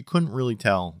good job. You couldn't really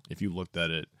tell if you looked at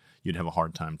it. You'd have a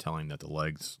hard time telling that the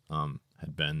legs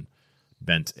had been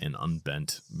bent and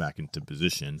unbent back into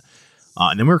position.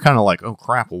 And then we were kind of oh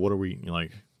crap, well, what are we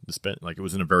this bed? It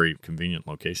was in a very convenient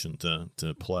location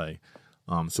to play.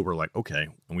 So we're okay,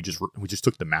 and we just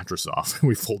took the mattress off.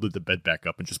 We folded the bed back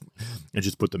up and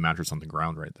just put the mattress on the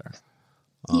ground right there.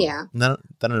 And that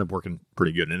ended up working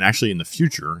pretty good. And actually, in the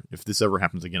future, if this ever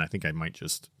happens again, I think I might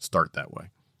just start that way.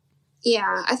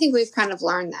 Yeah, I think we've kind of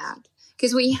learned that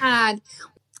because we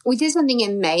did something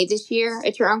in May this year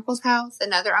at your uncle's house,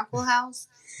 another uncle's house,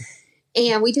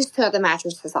 and we just took the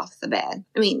mattresses off the bed.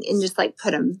 And just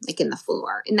put them in the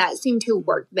floor, and that seemed to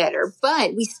work better.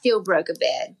 But we still broke a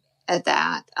bed at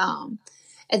that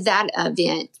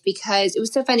event because it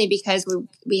was so funny because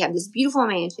we have this beautiful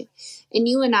mansion, and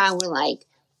you and I were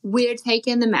we're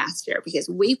taking the master because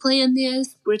we planned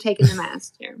this. We're taking the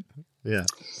master. Yeah.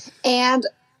 And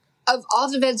of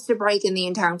all the beds to break in the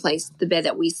entire place, the bed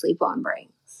that we sleep on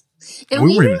breaks. And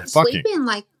we ended up sleeping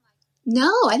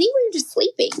no, I think we were just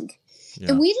sleeping. Yeah.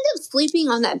 And we ended up sleeping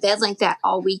on that bed like that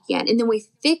all weekend. And then we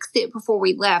fixed it before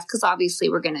we left because obviously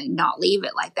we're going to not leave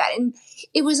it like that. And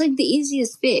it was the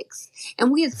easiest fix.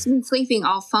 And we had been sleeping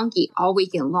all funky all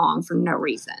weekend long for no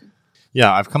reason.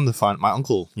 Yeah, I've come to find my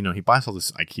uncle, he buys all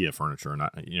this IKEA furniture, and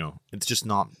it's just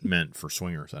not meant for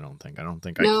swingers. I don't think No,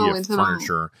 IKEA it's not.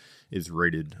 furniture is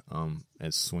rated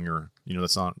as swinger.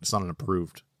 It's not an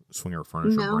approved swinger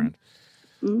furniture No. brand.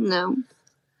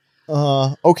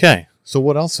 No. Okay. So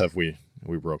what else have we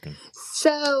broken?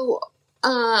 So,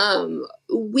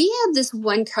 we had this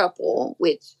one couple,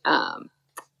 which, can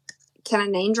I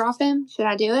name drop him? Should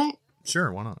I do it?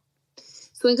 Sure, why not?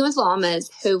 Swinging with Llamas,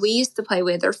 who we used to play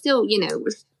with, or still, we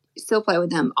still play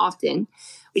with them often.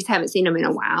 We just haven't seen them in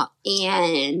a while.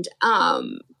 And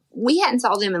we hadn't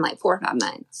saw them in like 4 or 5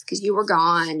 months because you were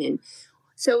gone. And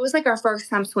so it was like our first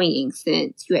time swinging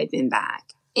since you had been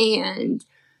back. And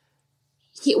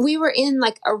we were in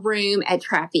like a room at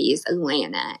Trapeze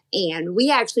Atlanta, and we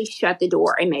actually shut the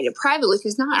door and made it private, which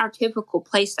is not our typical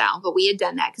play style, but we had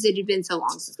done that because it had been so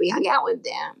long since we hung out with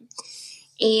them.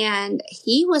 And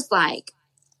he was like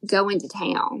going to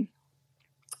town,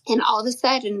 and all of a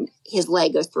sudden his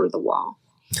leg goes through the wall.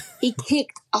 He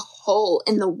kicked a hole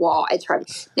in the wall at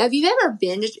Trapeze. Now, if you've ever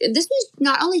been to, this was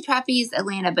not only Trapeze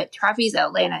Atlanta, but Trapeze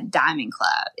Atlanta Diamond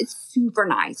Club. It's super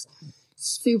nice,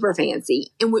 super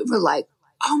fancy. And we were like,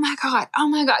 oh my God.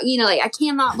 I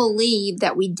cannot believe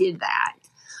that we did that.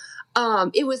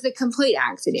 It was a complete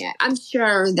accident. I'm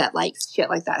sure that like shit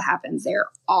like that happens there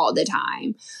all the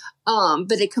time.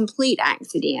 But a complete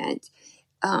accident.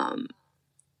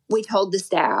 We told the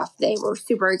staff, they were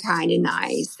super kind and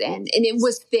nice, and it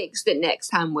was fixed the next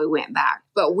time we went back.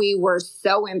 But we were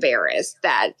so embarrassed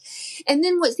that, and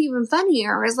then what's even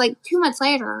funnier is like 2 months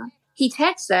later, he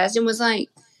texted us and was like,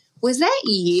 was that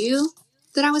you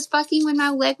that I was fucking when my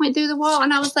leg went through the wall?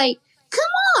 And I was like, come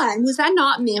on, was that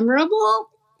not memorable?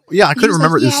 Yeah, I couldn't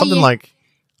remember. Like, There's something like,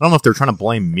 I don't know if they're trying to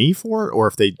blame me for it or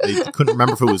if they couldn't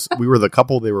remember if it was we were the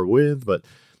couple they were with, but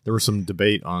there was some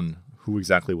debate on who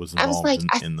exactly was involved. I was like,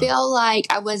 I feel like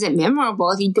I wasn't memorable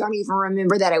if you don't even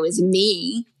remember that it was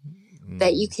me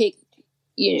that you kicked,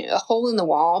 a hole in the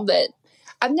wall. But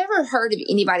I've never heard of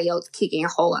anybody else kicking a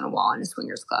hole in a wall in a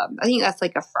swingers club. I think that's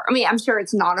like a first. I mean, I'm sure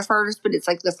it's not a first, but it's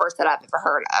like the first that I've ever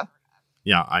heard of.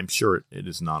 Yeah, I'm sure it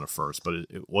is not a first, but it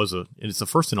is the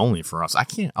first and only for us. I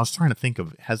was trying to think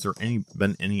of, has there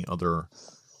been any other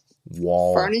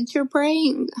wall furniture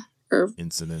break or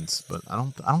incidents, but I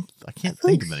can't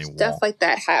think of any stuff wall. like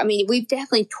that. I mean, we've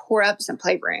definitely tore up some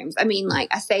playrooms. I mean, like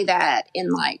I say that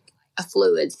in like a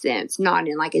fluid sense, not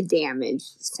in like a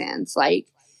damaged sense. Like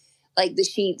the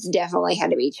sheets definitely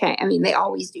had to be changed. I mean, they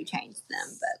always do change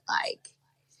them, but like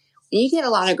when you get a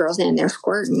lot of girls in there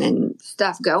squirting and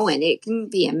stuff going, it can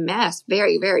be a mess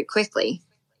very, very quickly.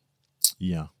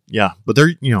 Yeah, but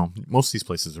they're most of these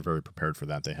places are very prepared for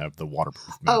that. They have the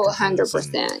waterproof.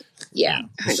 100%. Yeah,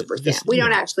 100%. We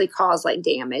don't actually cause like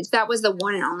damage. That was the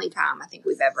one and only time I think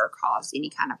we've ever caused any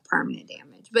kind of permanent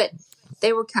damage. But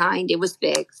they were kind. It was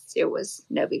fixed. It was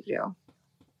no big deal.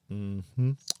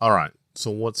 Mm-hmm. All right.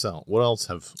 So what else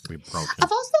have we broken?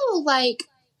 I've also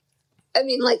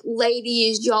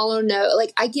ladies, y'all don't know.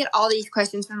 Like, I get all these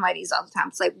questions from ladies all the time.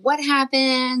 It's like, what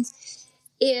happens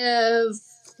if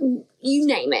you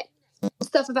name it?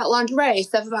 Stuff about lingerie,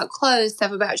 stuff about clothes,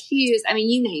 stuff about shoes. I mean,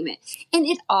 you name it. And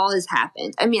it all has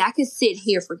happened. I mean, I could sit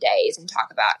here for days and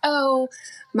talk about,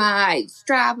 my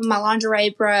strap of my lingerie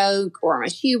broke or my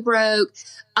shoe broke.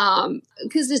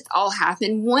 Because it's all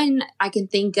happened. One I can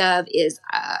think of is,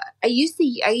 I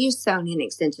use sewn-in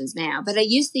extensions now, but I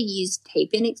used to use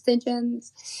tape-in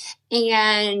extensions.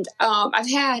 And, I've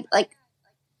had like,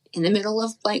 in the middle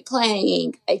of like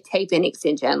playing, a tape-in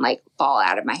extension like fall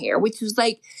out of my hair, which was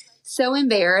like so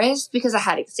embarrassed because I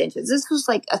had extensions. This was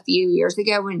like a few years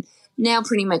ago, when now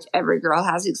pretty much every girl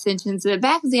has extensions. But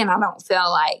back then, I don't feel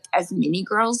like as many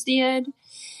girls did.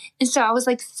 And so I was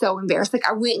like so embarrassed. Like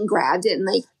I went and grabbed it and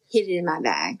like hid it in my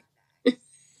bag.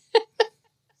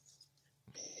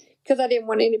 Because I didn't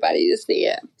want anybody to see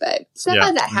it. But stuff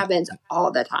like that happens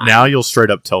all the time. Now you'll straight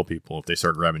up tell people if they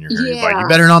start grabbing your hair. Yeah. You're like, you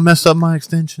better not mess up my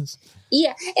extensions. Yeah.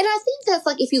 And I think that's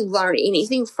like, if you learn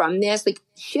anything from this, like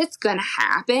shit's going to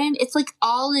happen. It's like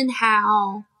all in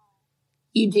how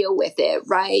you deal with it,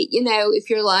 right? If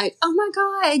you're like, oh my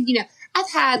God,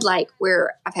 I've had like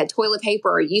where I've had toilet paper,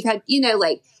 or you've had,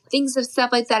 like things of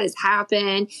stuff like that has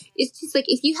happened. It's just like,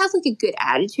 if you have like a good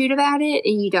attitude about it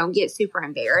and you don't get super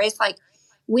embarrassed, like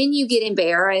when you get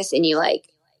embarrassed and you like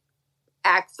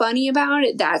act funny about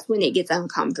it, that's when it gets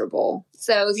uncomfortable.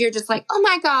 So if you're just like, oh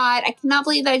my God, I cannot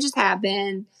believe that just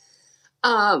happened.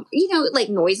 Like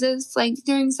noises like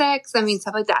during sex. I mean,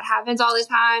 stuff like that happens all the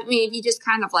time. I mean, if you just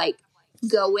kind of like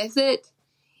go with it,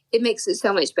 it makes it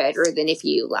so much better than if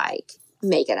you like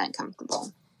make it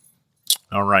uncomfortable.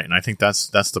 All right, and I think that's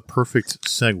the perfect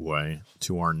segue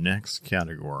to our next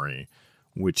category,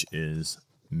 which is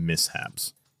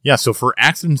mishaps. Yeah, so for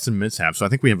accidents and mishaps, so I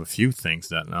think we have a few things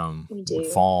that would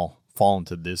fall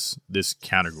into this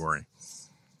category.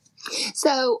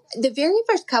 So the very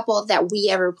first couple that we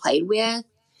ever played with,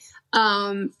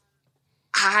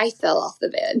 I fell off the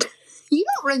bed. You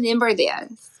don't remember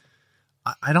this.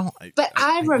 I don't. But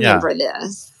I remember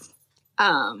this.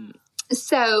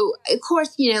 So, of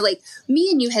course, like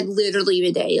me and you had literally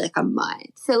been dating like a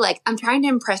month. So, like, I'm trying to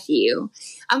impress you.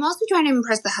 I'm also trying to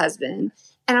impress the husband.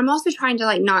 And I'm also trying to,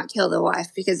 like, not kill the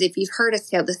wife. Because if you've heard us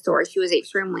tell the story, she was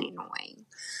extremely annoying.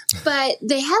 But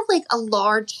they had, like, a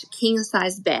large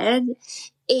king-size bed.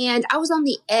 And I was on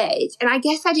the edge. And I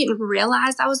guess I didn't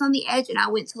realize I was on the edge. And I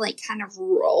went to, like, kind of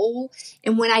roll.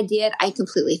 And when I did, I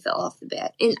completely fell off the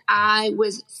bed. And I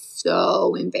was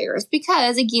so embarrassed.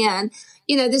 Because, again,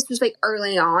 this was, like,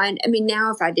 early on. I mean,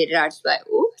 now if I did it, I'd just be like,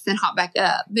 oops, and hop back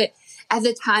up. But at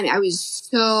the time, I was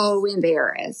so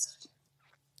embarrassed.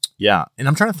 Yeah. And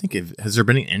I'm trying to think, has there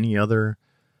been any other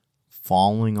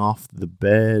falling off the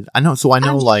bed? I know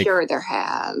I'm like sure there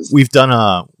has. We've done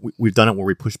it where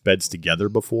we push beds together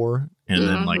before, and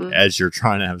then like as you're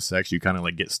trying to have sex, you kind of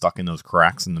like get stuck in those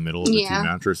cracks in the middle of the two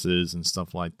mattresses and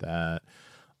stuff like that.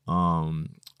 I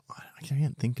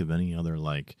can't think of any other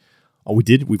like. Oh,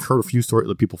 we've heard a few stories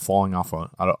of people falling off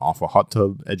a hot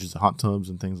tub, edges of hot tubs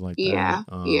and things like that.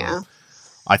 Yeah.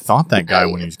 I thought that guy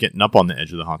when he was getting up on the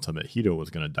edge of the hot tub at Hito was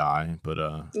going to die, but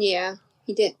yeah,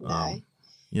 he didn't die.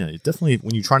 Yeah, it definitely,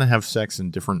 when you try to have sex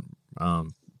in different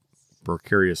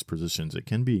precarious positions, you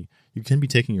can be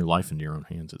taking your life into your own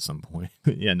hands at some point.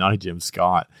 Yeah, Naughty Jim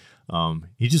Scott,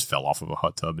 he just fell off of a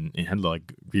hot tub and had to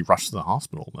like be rushed to the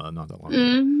hospital not that long ago.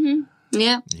 Mm-hmm.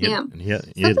 Yeah, And he had a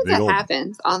something big that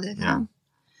happens all the time.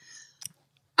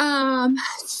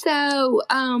 So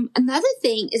another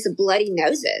thing is the bloody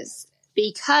noses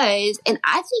and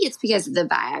I think it's because of the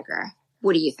Viagra.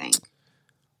 What do you think?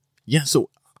 Yeah,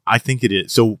 so I think it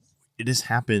is. So it has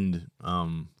happened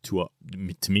to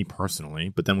me personally,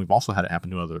 but then we've also had it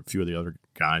happen to a few of the other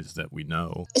guys that we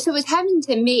know. So it's happened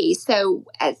to me. So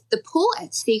at the pool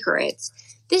at Secrets,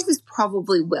 this is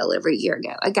probably well over a year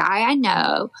ago. A guy I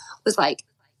know was like,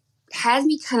 had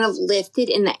me kind of lifted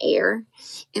in the air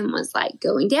and was like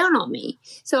going down on me.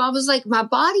 So I was like, my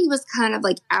body was kind of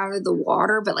like out of the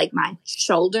water, but like my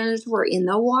shoulders were in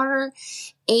the water.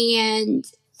 And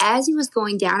as he was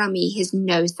going down on me, his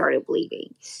nose started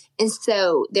bleeding. And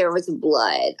so there was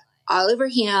blood all over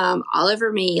him, all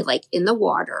over me, like in the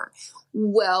water.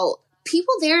 Well,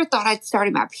 people there thought I'd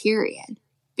started my period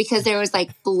because there was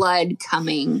like blood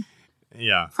coming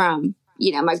from,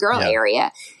 my girl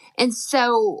area. And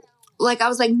so like, I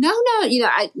was like, no,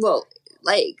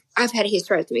 I've had a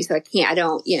hysterectomy, so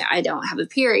I don't have a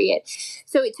period.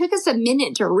 So it took us a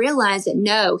minute to realize that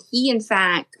no, he in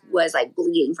fact was like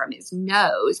bleeding from his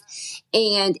nose.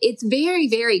 And it's very,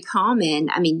 very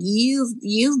common. I mean,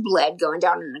 you've bled going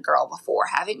down on a girl before,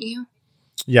 haven't you?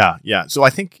 Yeah. So I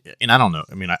think, and I don't know,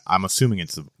 I mean, I'm assuming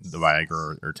it's the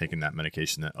Viagra or taking that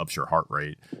medication that ups your heart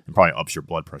rate and probably ups your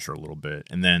blood pressure a little bit.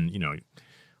 And then,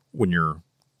 when you're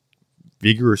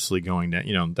vigorously going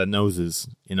down, that nose is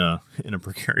in a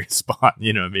precarious spot. I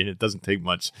mean, it doesn't take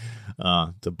much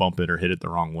to bump it or hit it the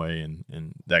wrong way,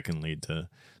 and that can lead to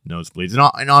nosebleeds.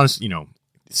 And honestly,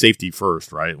 safety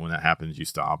first, right? When that happens, you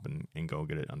stop and go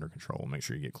get it under control. Make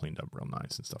sure you get cleaned up real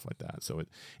nice and stuff like that. So it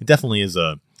definitely is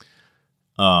a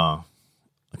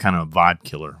kind of vibe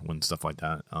killer when stuff like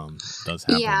that does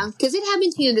happen. Yeah, because it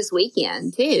happened to you this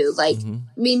weekend too. Like, I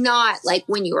mean, not like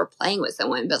when you were playing with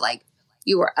someone, but like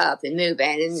you were up and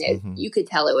moving, and you could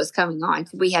tell it was coming on.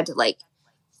 So we had to like,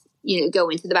 go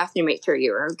into the bathroom, make sure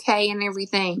you were okay and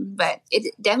everything. But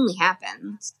it definitely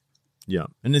happens. Yeah,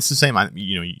 and it's the same.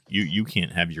 You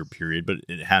can't have your period, but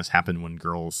it has happened when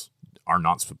girls are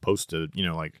not supposed to.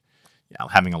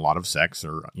 Having a lot of sex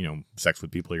or sex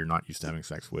with people you're not used to having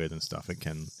sex with and stuff. It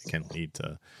can lead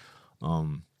to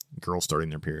girls starting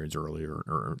their periods early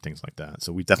or things like that.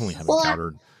 So we definitely have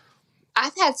encountered.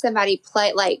 I've had somebody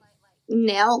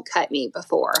nail cut me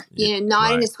before,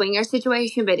 not in a swinger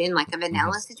situation, but in like a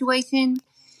vanilla situation.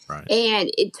 Right.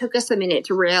 And it took us a minute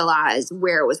to realize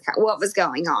what was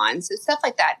going on. So stuff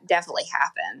like that definitely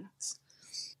happens.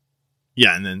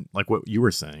 Yeah. And then like what you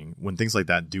were saying, when things like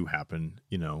that do happen,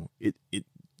 it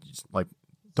like,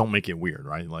 don't make it weird,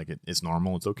 right? Like it's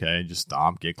normal. It's okay. Just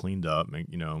stop, get cleaned up,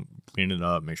 clean it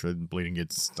up, make sure the bleeding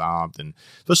gets stopped. And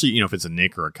especially, if it's a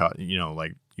nick or a cut,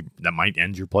 that might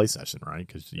end your play session, right?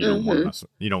 Because you don't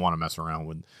want to mess around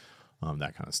with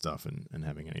that kind of stuff and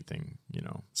having anything,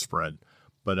 spread.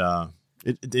 But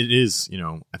it is,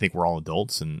 I think we're all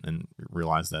adults and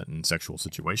realize that in sexual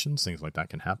situations, things like that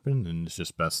can happen. And it's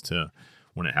just best to,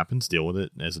 when it happens, deal with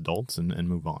it as adults and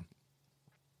move on.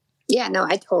 Yeah, no,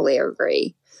 I totally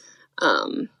agree.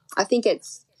 I think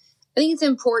it's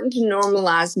important to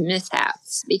normalize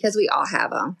mishaps because we all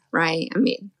have them, right? I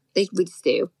mean, we just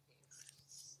do.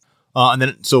 And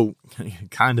then, so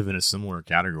kind of in a similar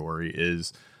category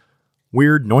is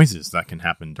weird noises that can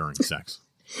happen during sex.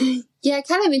 Yeah, I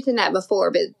kind of mentioned that before,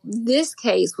 but this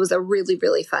case was a really,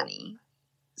 really funny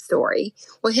story.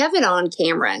 We have it on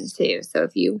camera too, so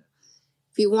if you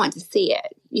want to see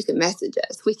it, you can message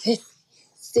us. We could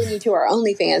send you to our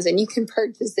OnlyFans and you can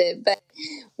purchase it. But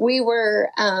we were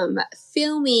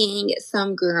filming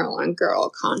some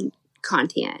girl-on-girl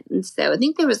content, and so I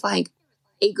think there was like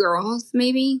 8 girls,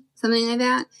 maybe something like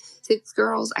that. 6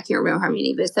 girls, I can't remember how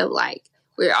many, but so like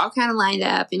we were all kind of lined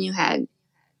up, and you had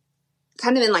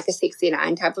kind of in like a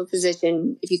 69 type of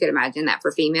position, if you could imagine that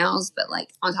for females, but like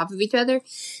on top of each other.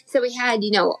 So we had,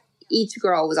 each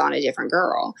girl was on a different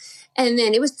girl. And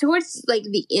then it was towards like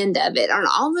the end of it, and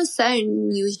all of a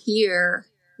sudden you hear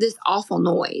this awful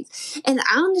noise. And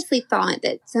I honestly thought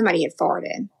that somebody had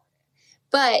farted.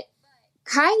 But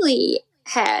Kylie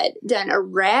had done a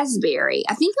raspberry.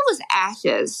 I think it was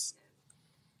Ash's.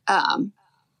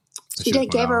 She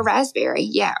gave her a raspberry,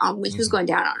 when she was going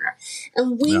down on her.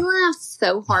 And we laughed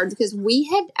so hard because we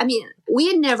had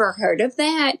never heard of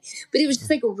that, but it was just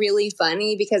like really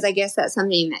funny because I guess that's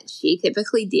something that she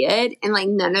typically did. And like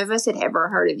none of us had ever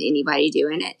heard of anybody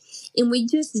doing it. And we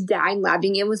just died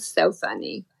laughing. It was so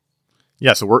funny.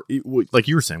 Yeah, so we like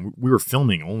you were saying, we were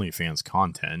filming OnlyFans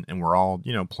content, and we're all,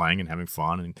 playing and having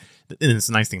fun. And it's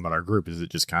the nice thing about our group is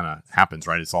it just kind of happens,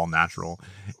 right? It's all natural.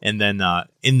 And then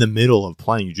in the middle of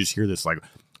playing, you just hear this like,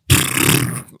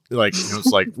 it's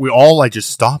like we all like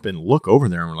just stop and look over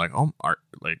there, and we're like, oh, are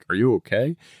you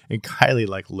okay? And Kylie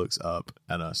like looks up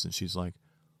at us, and she's like,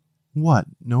 what?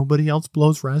 Nobody else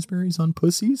blows raspberries on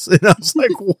pussies? And I was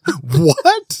like,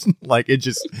 what? Like it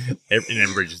just, and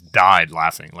everybody just died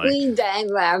laughing. Like we died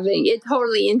laughing. It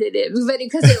totally ended it, but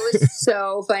because it was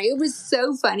so funny. It was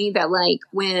so funny that like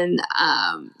when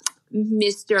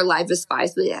Mr. Life of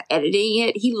Spice was editing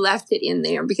it, he left it in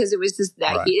there because it was just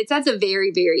that cute. It's at the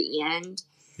very, very end.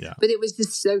 Yeah. But it was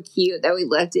just so cute that we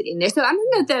left it in there. So I don't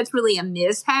know if that's really a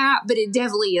mishap, but it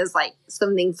definitely is like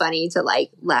something funny to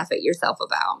like laugh at yourself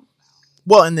about.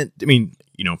 Well, and then, I mean,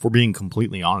 if we're being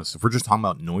completely honest, if we're just talking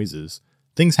about noises,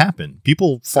 things happen.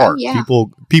 People fart.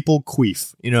 People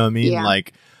queef. You know what I mean? Yeah.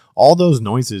 Like, all those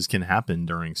noises can happen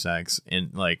during sex.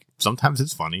 And, like, sometimes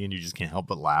it's funny and you just can't help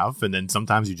but laugh. And then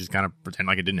sometimes you just kind of pretend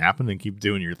like it didn't happen and keep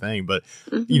doing your thing. But,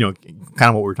 kind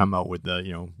of what we were talking about with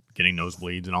the, getting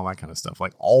nosebleeds and all that kind of stuff.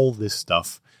 Like, all this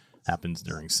stuff happens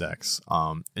during sex.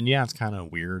 And, yeah, it's kind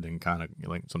of weird and kind of,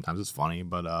 like, sometimes it's funny.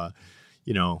 But, I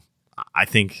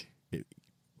think...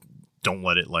 don't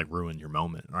let it like ruin your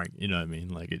moment, right? You know what I mean?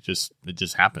 Like it just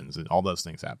happens. All those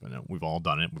things happen. And we've all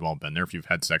done it. We've all been there. If you've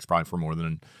had sex probably for more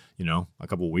than, a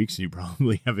couple of weeks, you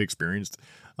probably have experienced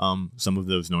some of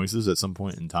those noises at some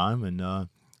point in time. And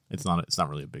it's not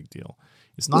really a big deal.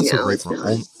 It's not so great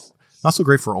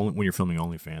for only when you're filming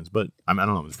OnlyFans, but I don't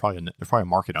know. There's probably a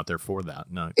market out there for that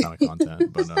kind of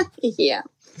content. But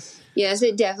yes,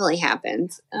 it definitely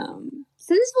happens.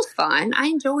 So this was fun. I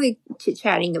enjoyed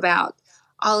chit-chatting about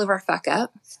all of our fuck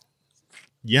ups.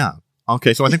 Yeah.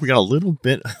 Okay. So I think we got a little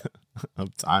bit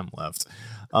of time left.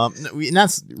 And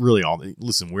that's really all.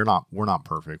 Listen, we're not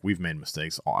perfect. We've made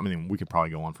mistakes. I mean, we could probably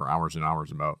go on for hours and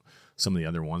hours about some of the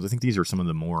other ones. I think these are some of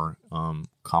the more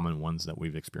common ones that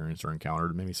we've experienced or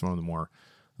encountered. Maybe some of the more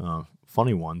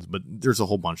funny ones, but there's a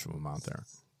whole bunch of them out there.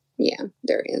 Yeah,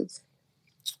 there is.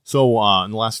 So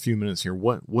in the last few minutes here,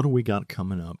 what do we got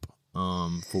coming up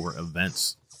for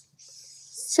events?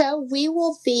 So we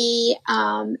will be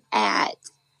at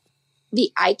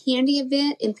the Eye Candy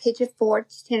event in Pigeon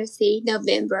Forge, Tennessee,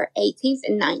 November 18th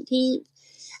and 19th.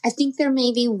 I think there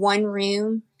may be one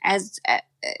room as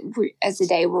the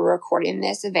day we're recording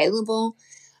this available.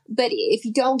 But if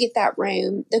you don't get that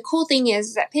room, the cool thing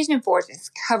is that Pigeon Forge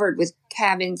is covered with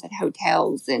cabins and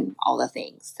hotels and all the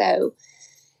things. So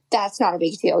that's not a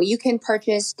big deal. You can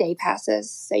purchase day passes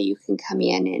so you can come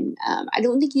in and I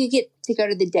don't think you get to go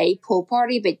to the day pool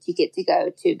party, but you get to go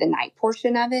to the night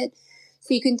portion of it.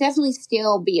 So you can definitely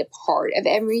still be a part of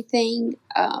everything.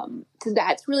 So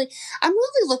that's I'm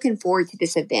really looking forward to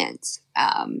this event.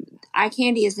 Eye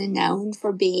Candy is known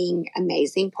for being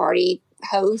amazing party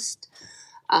host.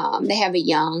 They have a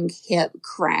young, hip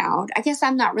crowd. I guess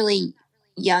I'm not really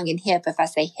young and hip if I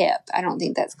say hip. I don't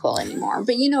think that's cool anymore.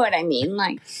 But you know what I mean?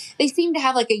 Like, they seem to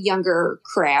have like a younger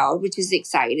crowd, which is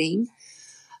exciting.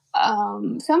 So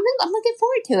I'm looking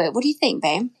forward to it. What do you think,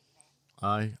 babe?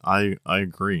 I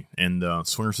agree. And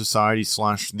Swinger Society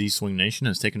 / The Swing Nation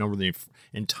has taken over the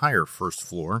entire first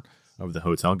floor of the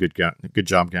hotel. Good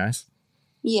job, guys.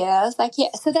 Yes,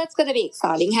 so that's going to be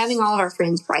exciting, having all of our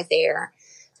friends right there,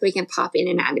 so we can pop in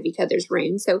and out of each other's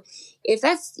rooms. So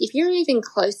if you're even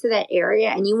close to that area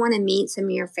and you want to meet some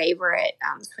of your favorite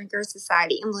Swinger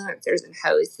Society influencers and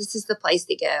hosts, this is the place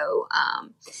to go.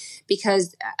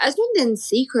 Because other than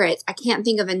Secrets, I can't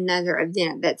think of another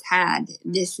event that's had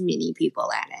this many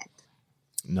people at it.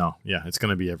 No, yeah, it's going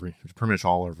to be pretty much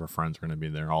all of our friends are going to be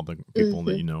there. All the people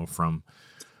that you know from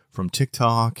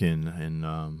TikTok and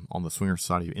all the Swinger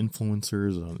Society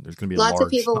influencers. There's going to be lots of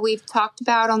people we've talked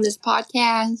about on this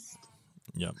podcast.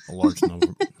 Yeah, a large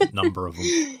number of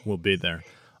them will be there.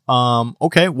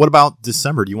 Okay, what about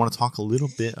December? Do you want to talk a little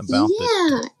bit about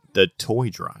the toy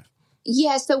drive?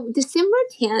 Yeah, so December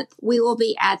 10th, we will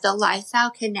be at the Lifestyle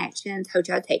Connections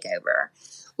Hotel Takeover.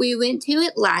 We went to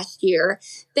it last year.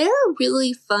 They're a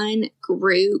really fun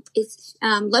group. It's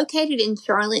located in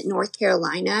Charlotte, North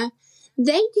Carolina.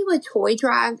 They do a toy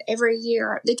drive every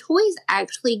year. The toys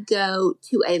actually go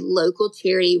to a local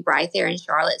charity right there in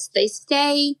Charlotte. So they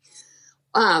stay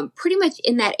pretty much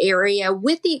in that area,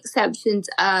 with the exceptions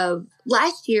of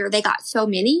last year, they got so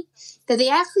many that they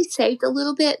actually saved a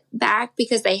little bit back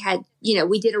because they had,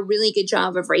 we did a really good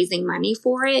job of raising money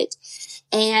for it.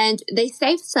 And they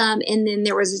saved some, and then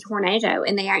there was a tornado,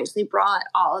 and they actually brought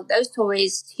all of those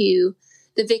toys to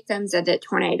the victims of the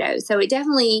tornado. So it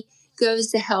definitely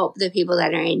goes to help the people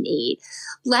that are in need.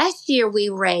 Last year, we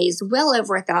raised well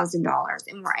over $1,000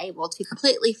 and were able to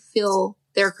completely fill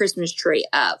their Christmas tree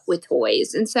up with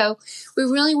toys. And so we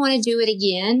really want to do it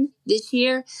again this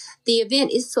year. The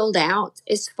event is sold out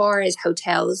as far as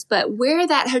hotels, but where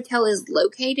that hotel is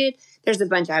located, there's a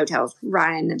bunch of hotels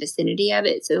right in the vicinity of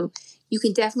it. So you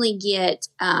can definitely get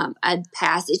a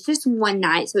pass. It's just one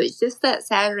night, so it's just that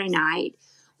Saturday night.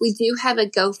 We do have a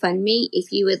GoFundMe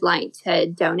if you would like to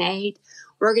donate.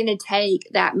 We're going to take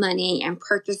that money and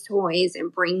purchase toys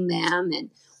and bring them. And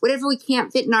whatever we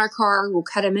can't fit in our car, we'll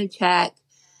cut them a check.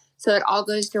 So it all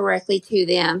goes directly to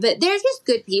them. But they're just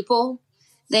good people.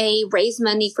 They raise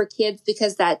money for kids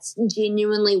because that's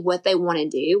genuinely what they want to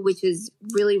do, which is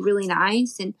really, really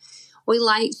nice. And we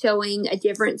like showing a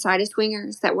different side of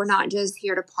swingers, that we're not just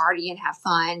here to party and have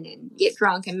fun and get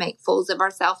drunk and make fools of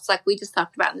ourselves like we just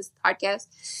talked about in this podcast,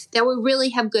 that we really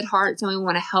have good hearts and we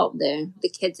want to help the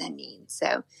kids in need.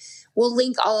 So we'll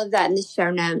link all of that in the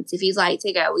show notes. If you'd like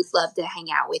to go, we'd love to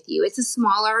hang out with you. It's a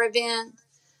smaller event,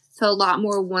 so a lot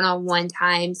more one-on-one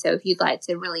time. So if you'd like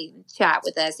to really chat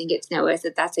with us and get to know us,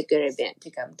 that's a good event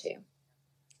to come to.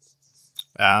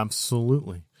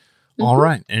 Absolutely. All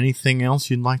right. Anything else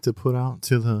you'd like to put out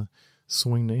to the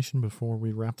Swing Nation before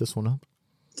we wrap this one up?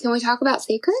 Can we talk about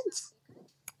secrets?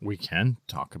 We can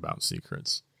talk about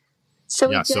secrets.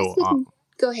 So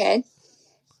go ahead.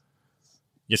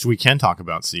 Yes, we can talk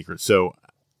about secrets. So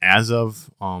as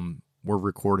of we're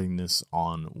recording this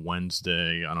on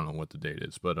Wednesday. I don't know what the date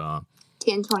is, but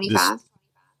 10/25.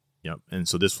 Yep. And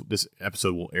so this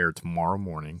episode will air tomorrow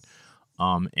morning.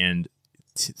 And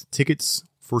tickets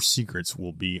for Secrets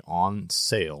will be on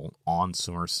sale on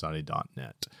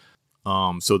SwingerSociety.net.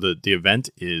 So the event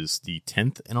is the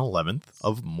 10th and 11th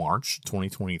of March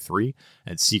 2023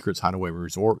 at Secrets Hideaway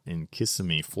Resort in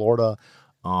Kissimmee, Florida.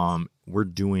 We're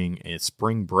doing a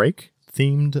spring break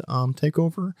themed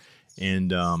takeover,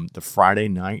 and the Friday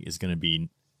night is going to be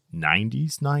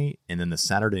 90s night, and then the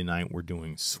Saturday night we're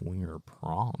doing Swinger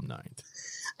Prom night.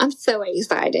 I'm so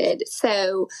excited.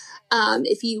 So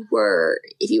if you were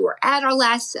at our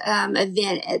last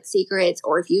event at Secrets,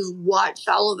 or if you've watched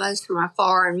all of us from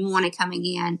afar and want to come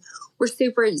again, we're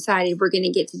super excited. We're going to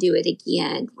get to do it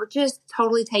again. We're just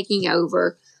totally taking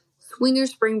over Swinger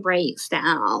Spring Break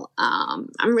style. I'm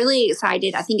really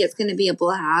excited. I think it's going to be a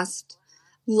blast.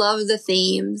 Love the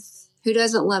themes. Who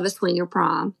doesn't love a Swinger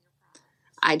Prom?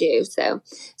 I do. So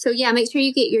yeah, make sure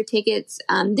you get your tickets.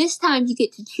 This time you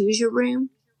get to choose your room,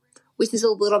 which is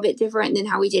a little bit different than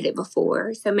how we did it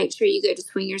before. So make sure you go to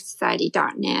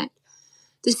SwingerSociety.net.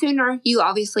 The sooner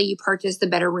you purchase, the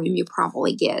better room you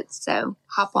probably get. So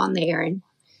hop on there and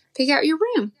pick out your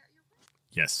room.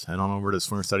 Yes, head on over to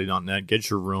SwingerSociety.net.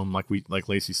 Get your room. Like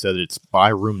Lacey said, it's by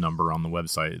room number on the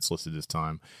website. It's listed this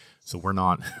time. So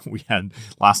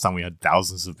last time we had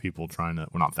thousands of people trying to,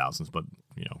 well, not thousands, but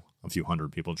a few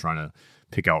hundred people trying to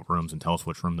pick out rooms and tell us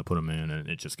which room to put them in, and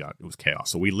it was chaos.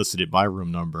 So we listed it by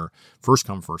room number, first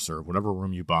come, first serve. Whatever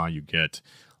room you buy, you get,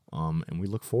 and we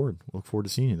look forward to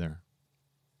seeing you there.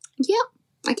 Yeah,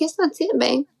 I guess that's it,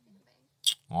 babe.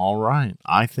 All right.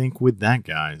 I think with that,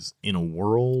 guys, in a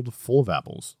world full of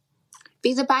apples,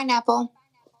 Be the pineapple.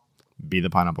 be the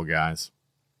pineapple, guys.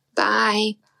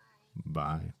 Bye.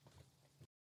 Bye.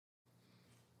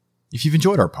 If you've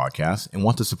enjoyed our podcast and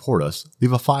want to support us,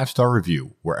 leave a 5-star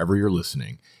review wherever you're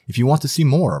listening. If you want to see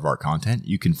more of our content,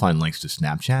 you can find links to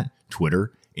Snapchat,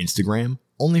 Twitter, Instagram,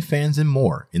 OnlyFans, and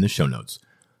more in the show notes.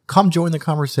 Come join the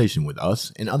conversation with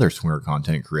us and other swinger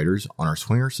content creators on our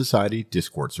Swinger Society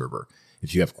Discord server.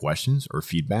 If you have questions or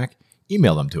feedback,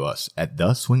 email them to us at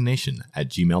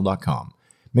theswingnation@gmail.com.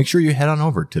 Make sure you head on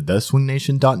over to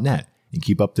theswingnation.net and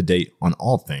keep up to date on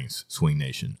all things Swing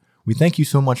Nation. We thank you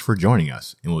so much for joining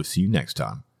us, and we'll see you next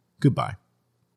time. Goodbye.